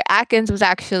 and Vera Atkins was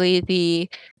actually the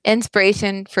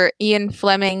inspiration for Ian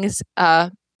Fleming's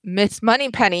Miss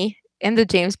Moneypenny in the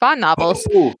James Bond novels.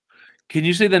 Oh, can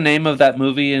you say the name of that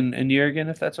movie and year again,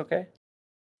 if that's okay?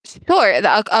 Sure,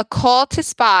 A Call to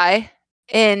Spy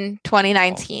in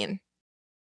 2019.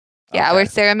 Yeah, where Okay.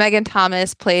 Sarah Megan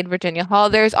Thomas played Virginia Hall.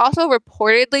 There's also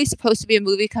reportedly supposed to be a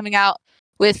movie coming out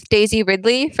with Daisy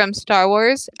Ridley from Star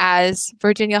Wars as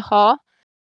Virginia Hall,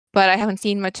 but I haven't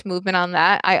seen much movement on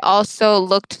that. I also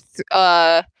looked,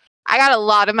 I got a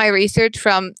lot of my research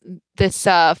from this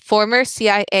former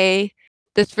CIA,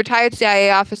 this retired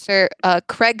CIA officer,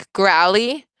 Craig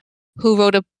Growley, who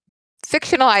wrote a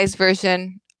fictionalized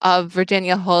version of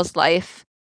Virginia Hall's life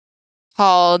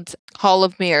called Hall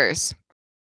of Mirrors.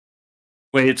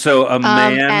 Wait, so a And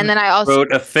man then I also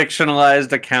wrote a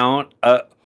fictionalized account?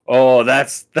 Oh,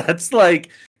 that's like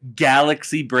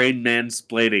galaxy brain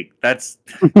mansplaining. That's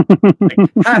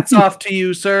hats off to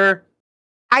you, sir.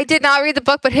 I did not read the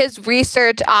book, but his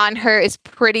research on her is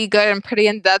pretty good and pretty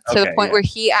in depth to the Okay, point yeah. where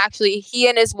he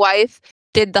and his wife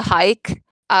did the hike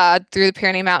through the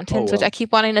Pyrenees Mountains, which wow. I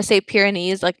keep wanting to say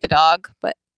Pyrenees like the dog,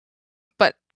 but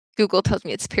Google tells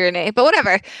me it's Pyrenee, but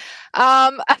whatever.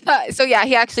 So yeah,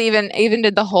 he actually even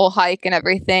did the whole hike and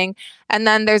everything. And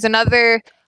then there's another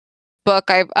book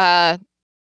I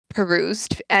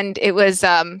perused, and it was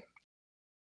A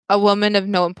Woman of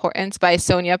No Importance by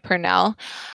Sonia Purnell.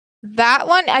 That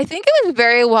one, I think it was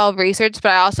very well researched,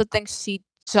 but I also think she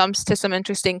jumps to some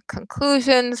interesting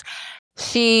conclusions.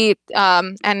 She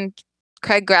and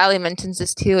Craig Growley mentions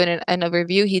this too in a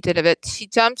review he did of it. She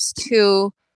jumps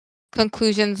to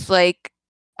conclusions like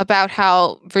about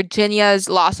how Virginia's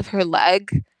loss of her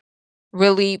leg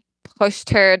really pushed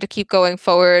her to keep going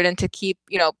forward and to keep,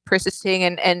 persisting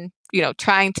and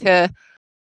trying to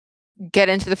get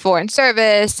into the foreign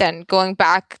service and going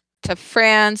back to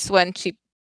France when she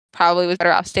probably was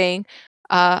better off staying.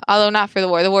 Although not for the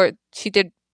war. The war, she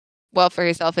did well for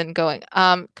herself in going.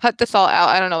 Cut this all out.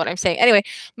 I don't know what I'm saying. Anyway,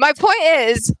 my point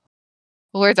is,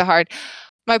 words are hard.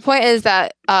 My point is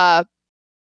that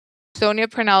Sonia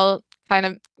Purnell kind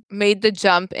of made the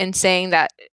jump in saying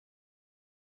that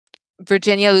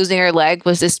Virginia losing her leg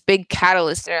was this big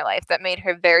catalyst in her life that made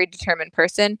her a very determined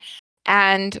person.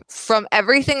 And from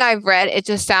everything I've read, it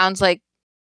just sounds like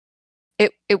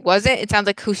it wasn't. It sounds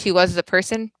like who she was as a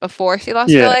person before she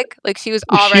lost her Yeah, leg. Like she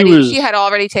she had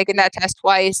already taken that test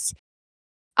twice.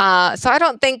 So I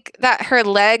don't think that her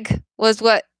leg was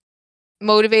what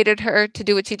motivated her to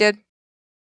do what she did.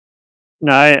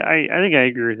 No, I think I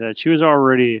agree with that. She was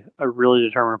already a really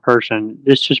determined person.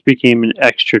 This just became an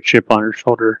extra chip on her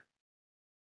shoulder.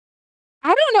 I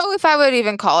don't know if I would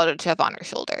even call it a chip on her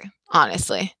shoulder,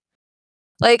 honestly.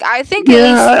 Like, I think at least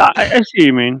Yeah, I see what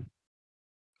you mean.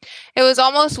 it was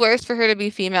almost worse for her to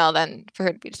be female than for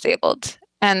her to be disabled.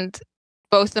 And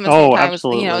both of them at the same Oh, time was,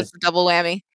 absolutely. it's a double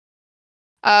whammy.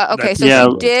 Okay, That's so Yeah. she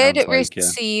what it did sounds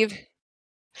like, yeah.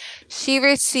 she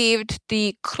received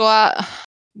the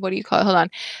what do you call it? Hold on.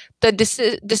 The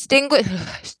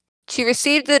distinguished She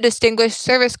received the Distinguished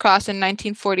Service Cross in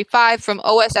 1945 from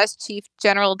OSS Chief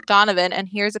General Donovan, and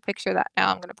here's a picture of that now.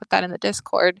 I'm going to put that in the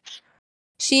Discord.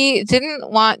 She didn't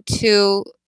want to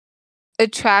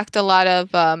attract a lot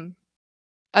of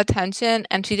attention,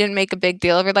 and she didn't make a big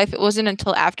deal of her life. It wasn't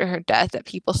until after her death that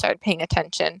people started paying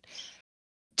attention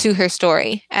to her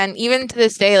story. And even to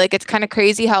this day, like, it's kind of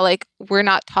crazy how, like, we're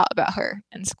not taught about her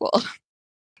in school.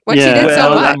 When she Yeah, did so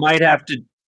Well, much. that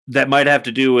might have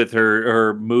to do with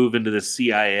her move into the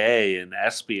CIA and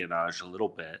espionage a little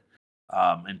bit,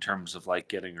 in terms of like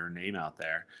getting her name out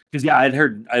there. Because yeah,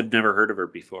 I've never heard of her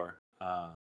before.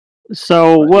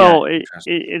 So, But yeah, well,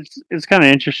 interesting. it's kind of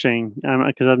interesting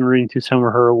because I've been reading through some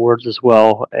of her awards as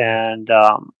well, and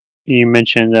you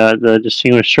mentioned the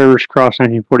Distinguished Service Cross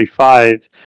 1945,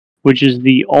 which is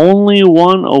the only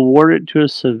one awarded to a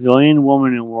civilian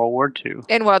woman in World War II.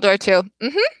 In World War II.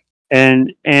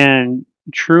 And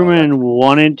Truman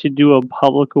wanted to do a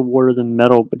public award of the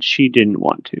medal, but she didn't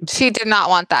want to. She did not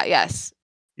want that, yes.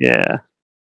 Yeah.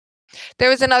 There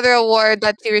was another award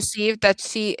that she received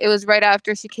it was right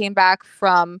after she came back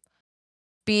from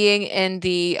being in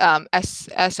the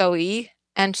SOE,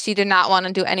 and she did not want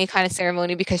to do any kind of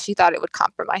ceremony because she thought it would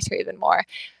compromise her even more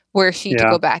were she to Yeah.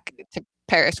 go back to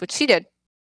Paris, which she did.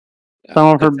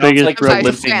 Some of her It sounds biggest like I'm the sorry, to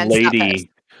limping France, not Paris.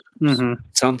 lady. hmm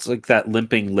Sounds like that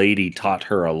limping lady taught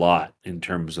her a lot in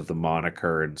terms of the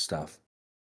moniker and stuff.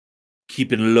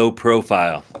 Keeping low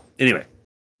profile. Anyway,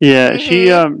 Yeah, she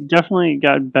Mhm. definitely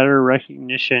got better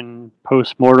recognition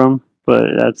post mortem, but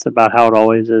that's about how it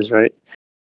always is, right?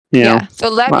 You Yeah. know, So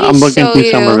let me I'm looking show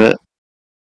through some of you. it.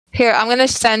 Here, I'm gonna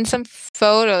send some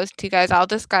photos to you guys. I'll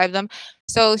describe them.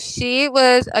 So she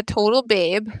was a total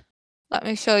babe. Let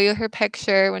me show you her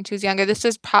picture when she was younger. This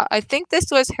is I think this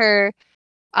was her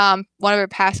one of her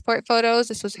passport photos.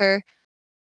 This was her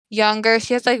younger.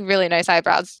 She has like really nice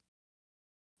eyebrows.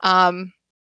 thank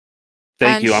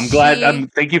And you. I'm glad. she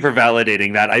Thank you for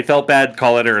validating that. I felt bad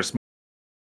calling her a smart.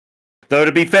 Though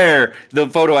to be fair, the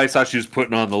photo I saw she was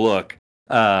putting on the look.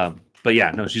 But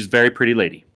yeah, no, she's a very pretty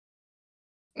lady.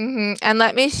 and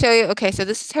let me show you. Okay, so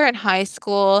this is her in high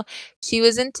school. She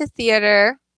was into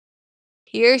theater.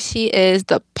 Here she is,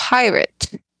 the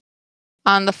pirate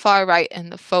on the far right in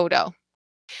the photo.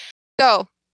 So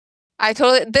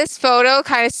this photo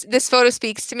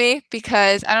speaks to me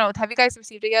because I don't know, have you guys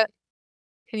received it yet?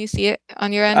 Can you see it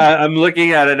on your end? I'm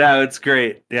looking at it now. It's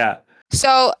great. Yeah.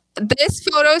 So this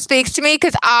photo speaks to me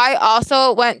because I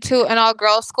also went to an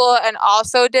all-girls school and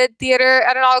also did theater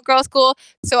at an all-girls school.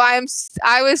 So I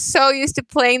was so used to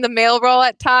playing the male role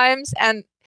at times, and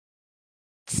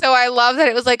so I love that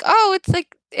it was like, oh, it's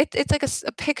like it's like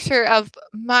a picture of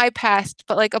my past,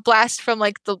 but like a blast from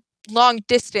like the long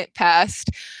distant past,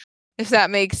 if that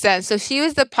makes sense. So she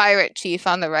was the pirate chief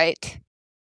on the right.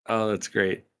 Oh, that's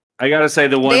great. I gotta say,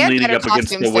 the They one had leaning better up against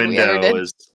the costumes than we ever window did.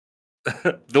 is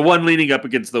the one leaning up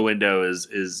against the window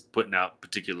is putting out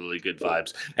particularly good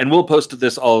vibes. And we'll post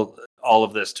this all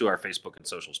of this to our Facebook and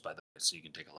socials, by the way, so you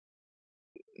can take a look.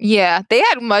 Yeah, they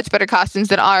had much better costumes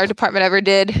than our department ever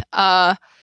did. I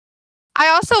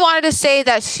also wanted to say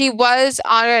that she was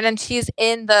honored and she's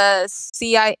in the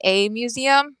CIA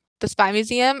museum, the spy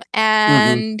museum,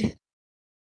 and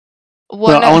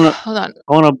Well, hold on.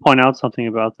 I want to point out something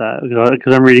about that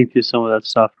because I'm reading through some of that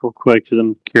stuff real quick because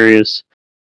I'm curious.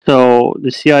 So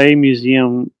the CIA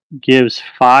museum gives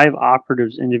 5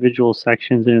 operatives individual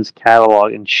sections in its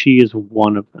catalog, and she is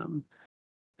one of them.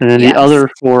 And then the Yes, other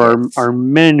 4 yes. are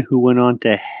men who went on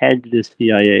to head the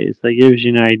CIA. So that gives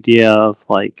you an idea of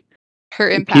like Her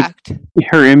impact.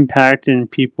 her impact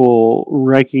and people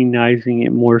recognizing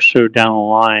it more so down the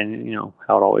line. You know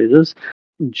how it always is.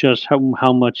 Just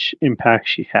how much impact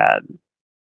she had.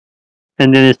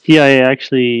 And then the CIA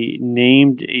actually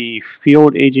named a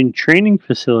field agent training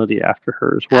facility after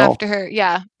her as well. After her,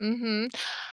 yeah.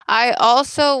 I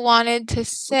also wanted to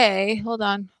say, hold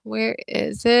on, where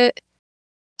is it?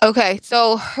 Okay,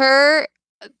 so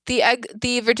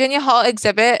the Virginia Hall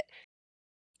exhibit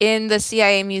in the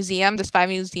CIA museum, the spy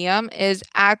museum, is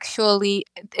actually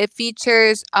it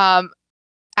features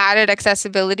added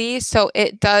accessibility. So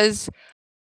it does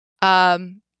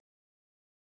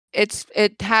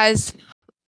it has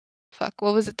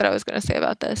what was it that I was gonna say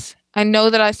about this? I know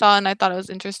that I saw and I thought it was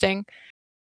interesting.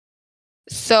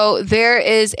 So there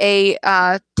is a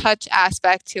touch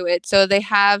aspect to it. So they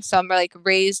have some like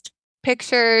raised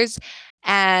pictures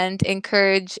and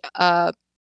encourage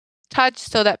touch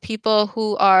so that people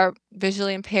who are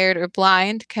visually impaired or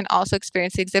blind can also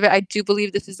experience the exhibit. I do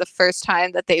believe this is the first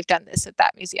time that they've done this at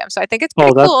that museum. So I think it's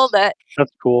pretty cool that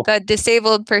that's cool. the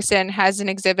disabled person has an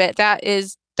exhibit that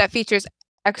features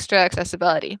extra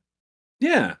accessibility.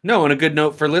 Yeah, no, and a good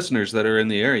note for listeners that are in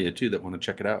the area too that want to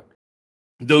check it out.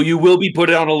 Though you will be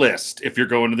put on a list if you're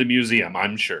going to the museum,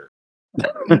 I'm sure.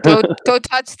 Go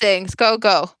touch things.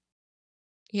 Go.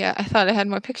 Yeah, I thought I had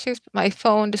more pictures, but my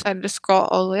phone decided to scroll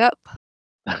all the way up.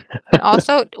 And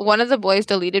also, one of the boys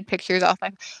deleted pictures off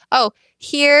my. Oh,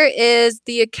 here is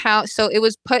the account. So it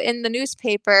was put in the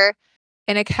newspaper,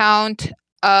 an account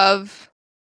of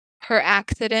her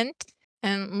accident.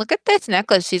 And look at this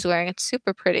necklace she's wearing. It's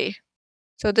super pretty.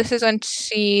 So this is when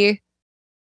she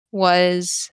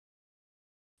was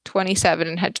 27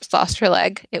 and had just lost her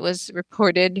leg. It was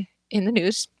reported in the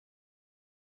news.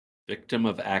 Victim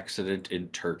of accident in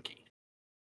Turkey.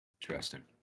 Interesting.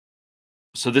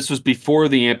 So this was before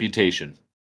the amputation.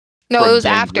 No, it was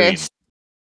gangrene. after.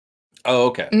 Oh,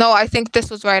 okay. No, I think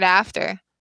this was right after.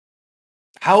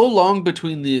 How long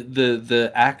between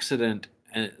the accident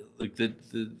and like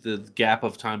the gap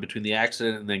of time between the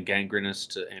accident and then gangrenous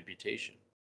to amputation?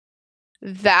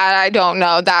 That I don't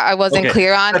know. That I wasn't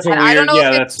clear on. That's a And weird. I don't know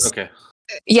Yeah, if that's okay.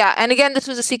 Yeah, and again, this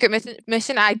was a secret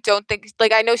mission. I don't think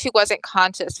I know she wasn't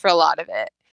conscious for a lot of it.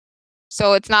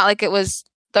 So it's not like it was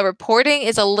the reporting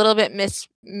is a little bit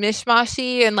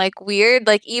mishmashy and like weird.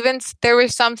 Like even there were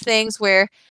some things where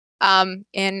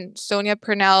in Sonia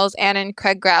Purnell's and in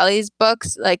Craig Gralley's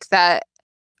books, like that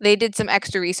they did some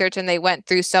extra research and they went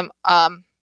through some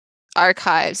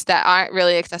archives that aren't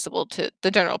really accessible to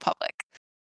the general public.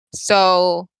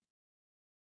 So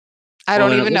I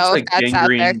don't even know if that's out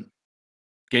there.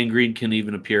 Gangrene can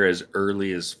even appear as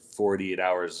early as 48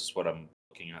 hours is what I'm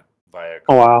looking at via.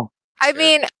 Oh wow! I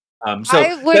mean, so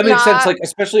I would that makes sense. not- Like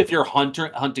especially if you're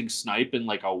hunting snipe in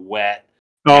like a wet.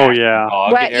 Oh yeah.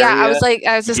 Dog Wet, yeah, area,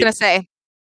 I was just gonna say.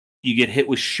 you get hit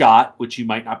with shot, which you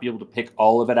might not be able to pick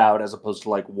all of it out as opposed to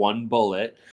like one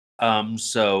bullet.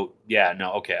 So yeah,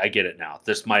 no, okay, I get it now.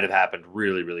 This might have happened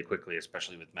really, really quickly,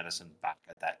 especially with medicine back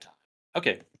at that time.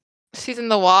 Okay. She's in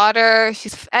the water. She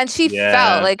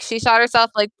fell. Like she shot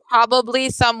herself like probably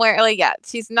somewhere. Like yeah,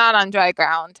 she's not on dry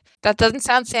ground. That doesn't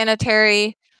sound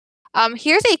sanitary.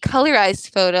 Here's a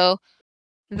colorized photo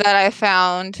that I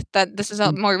found. That this is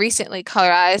more recently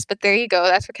colorized, but there you go.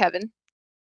 That's for Kevin.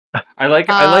 I like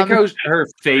how her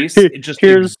face just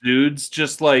exudes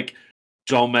just like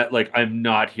don't like I'm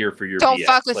not here for your don't BS.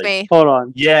 fuck with like, me. Hold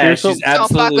on. Yeah, she's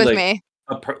absolutely don't fuck with like me.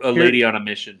 a lady on a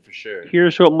mission for sure.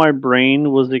 Here's what my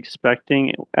brain was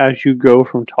expecting as you go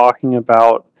from talking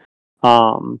about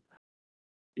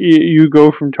you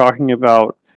go from talking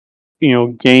about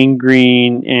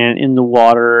gangrene and in the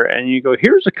water, and you go,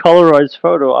 here's a colorized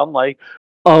photo. I'm like,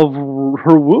 of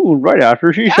her wound right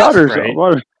after she shot herself.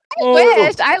 Right. I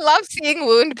wish. I love seeing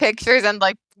wound pictures and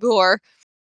like gore.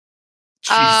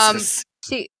 Jesus.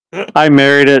 I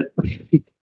married it. I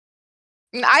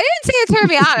didn't say it turned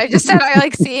me on. I just said I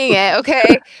like seeing it.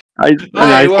 Okay. That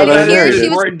is an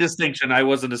important distinction. I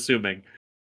wasn't assuming.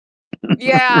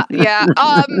 Yeah.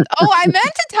 Oh, I meant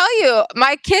to tell you,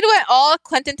 my kid went all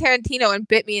Quentin Tarantino and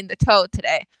bit me in the toe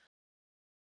today.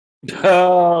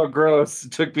 Oh, gross!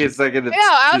 It took me a second.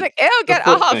 I was like, "Ew, get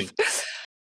off."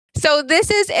 So this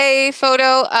is a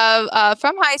photo of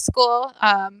from high school,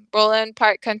 Roland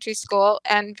Park Country School,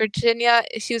 and Virginia.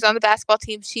 She was on the basketball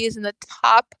team. She is in the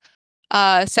top,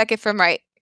 second from right.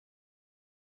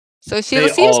 So she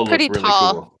seems pretty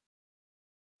tall. Cool.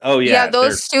 Oh yeah. Yeah,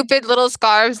 those stupid little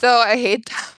scarves though, I hate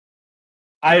them.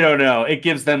 I don't know. It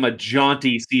gives them a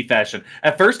jaunty sea fashion.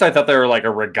 At first, I thought they were like a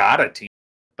regatta team,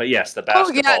 but yes, the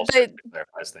basketball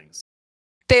clarifies things.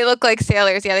 They look like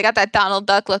sailors. Yeah, they got that Donald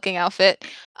Duck looking outfit.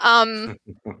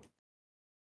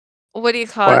 What do you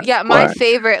call it? Yeah, my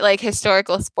favorite like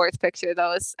historical sports picture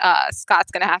though is Scott's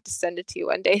gonna have to send it to you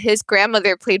one day. His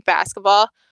grandmother played basketball.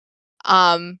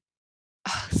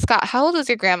 Scott, how old was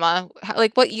your grandma?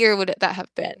 Like, what year would that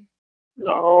have been?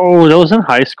 Oh, that was in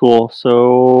high school.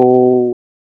 So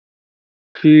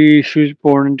she was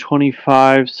born in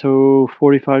 25, so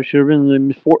 45 should have been in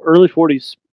the early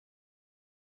 40s.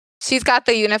 She's got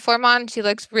the uniform on. She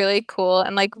looks really cool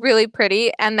and like really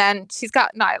pretty. And then she's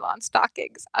got nylon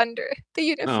stockings under the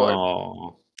uniform.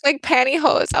 Oh. Like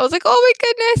pantyhose. I was like, oh my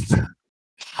goodness.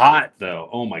 Hot though.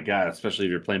 Oh my god, especially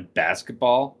if you're playing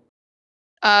basketball.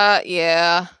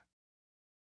 Yeah.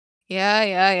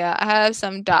 I have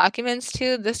some documents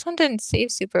too. This one didn't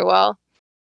save super well.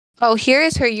 Oh, here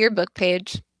is her yearbook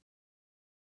page.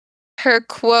 Her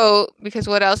quote, because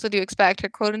what else would you expect? Her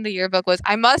quote in the yearbook was,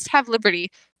 "I must have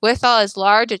liberty, withal as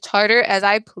large a charter as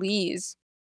I please."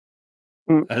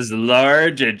 As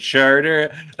large a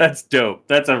charter? That's dope.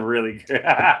 That's a really good.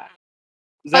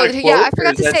 Is that a quote, yeah, I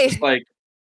forgot to say. Like...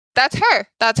 That's her.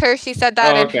 That's her. She said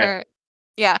that in her.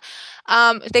 Yeah.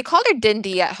 They called her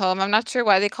Dindy at home. I'm not sure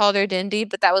why they called her Dindy,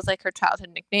 but that was like her childhood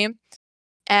nickname.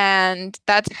 And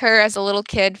that's her as a little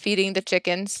kid feeding the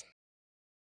chickens.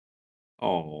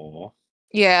 Oh.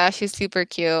 Yeah, she's super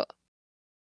cute.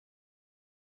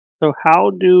 So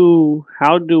how do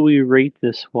we rate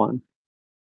this one?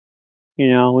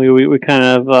 We kind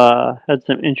of had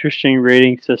some interesting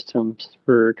rating systems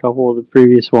for a couple of the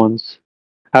previous ones.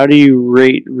 How do you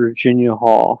rate Virginia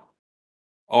Hall?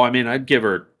 Oh, I mean, I'd give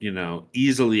her,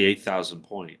 easily 8,000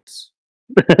 points.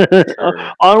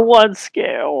 Sure. On what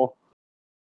scale?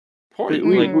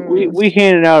 We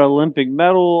handed out Olympic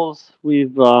medals.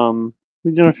 We've done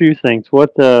a few things.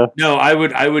 No, I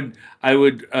would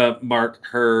mark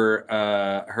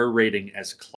her rating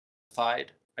as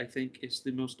classified. I think is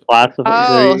the most classified.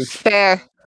 Oh, fair.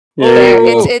 Yeah,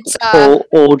 it's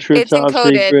ultra it's top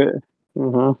encoded. Secret.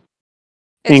 Uh-huh.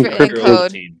 It's written in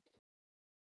code.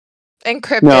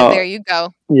 Encrypted. No, there you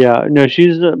go. Yeah, no,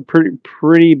 she's a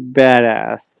pretty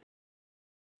badass.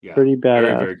 Yeah, pretty badass.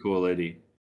 Very, very cool lady.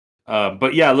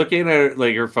 But yeah, looking at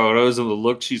like her photos and the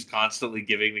look she's constantly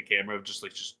giving the camera of just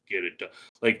get it done.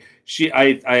 Like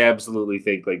I absolutely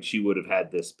think like she would have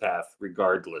had this path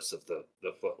regardless of the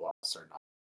foot loss or not.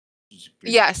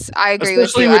 Yes, I agree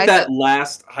Especially with you. with that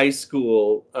last high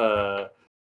school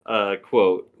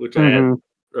quote, which I had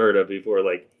heard of before.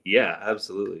 Like, yeah,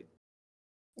 absolutely.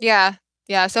 Yeah.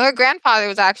 So her grandfather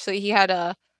was actually, he had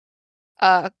a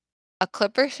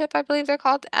clipper ship, I believe they're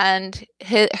called, and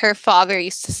her father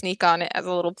used to sneak on it as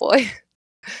a little boy.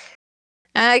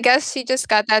 And I guess she just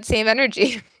got that same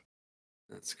energy.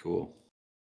 That's cool.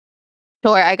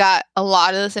 Sure, I got a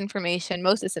lot of this information,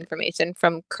 most of this information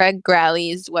from Craig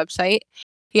Gralley's website.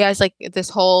 He has like this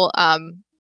whole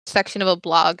section of a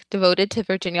blog devoted to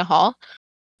Virginia Hall.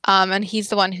 And he's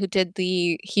the one who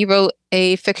he wrote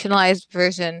a fictionalized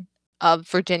version of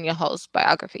Virginia Hall's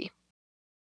biography.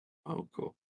 Oh,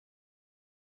 cool.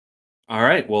 All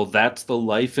right. Well, that's the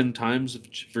life and times of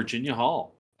Virginia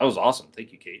Hall. That was awesome.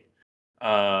 Thank you, Kate.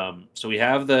 So we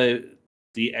have the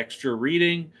extra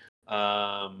reading.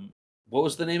 What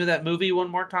was the name of that movie one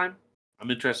more time? I'm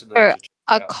interested in that.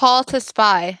 A Call to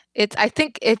Spy. I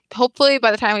think hopefully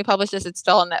by the time we publish this, it's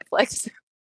still on Netflix.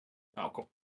 Oh, cool.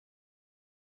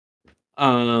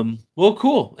 Well,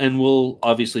 cool. And we'll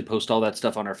obviously post all that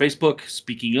stuff on our Facebook.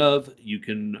 Speaking of, you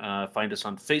can find us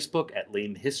on Facebook at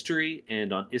Lame History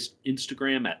and on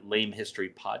Instagram at Lame History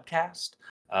Podcast.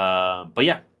 But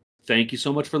yeah, thank you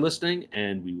so much for listening,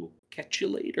 and we will catch you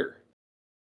later.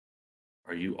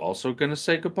 Are you also going to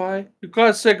say goodbye? You got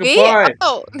to say goodbye. Me?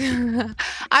 Oh,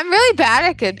 I'm really bad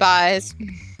at goodbyes.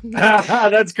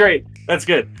 That's great. That's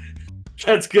good.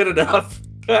 That's good enough.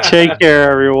 Take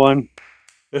care, everyone.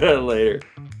 Later.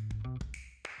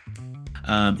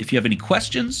 If you have any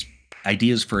questions,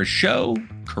 ideas for a show,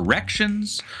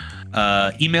 corrections,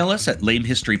 email us at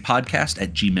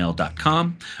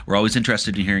lamehistorypodcast@gmail.com. We're always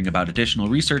interested in hearing about additional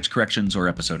research, corrections, or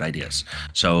episode ideas.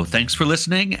 So thanks for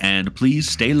listening, and please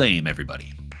stay lame,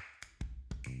 everybody.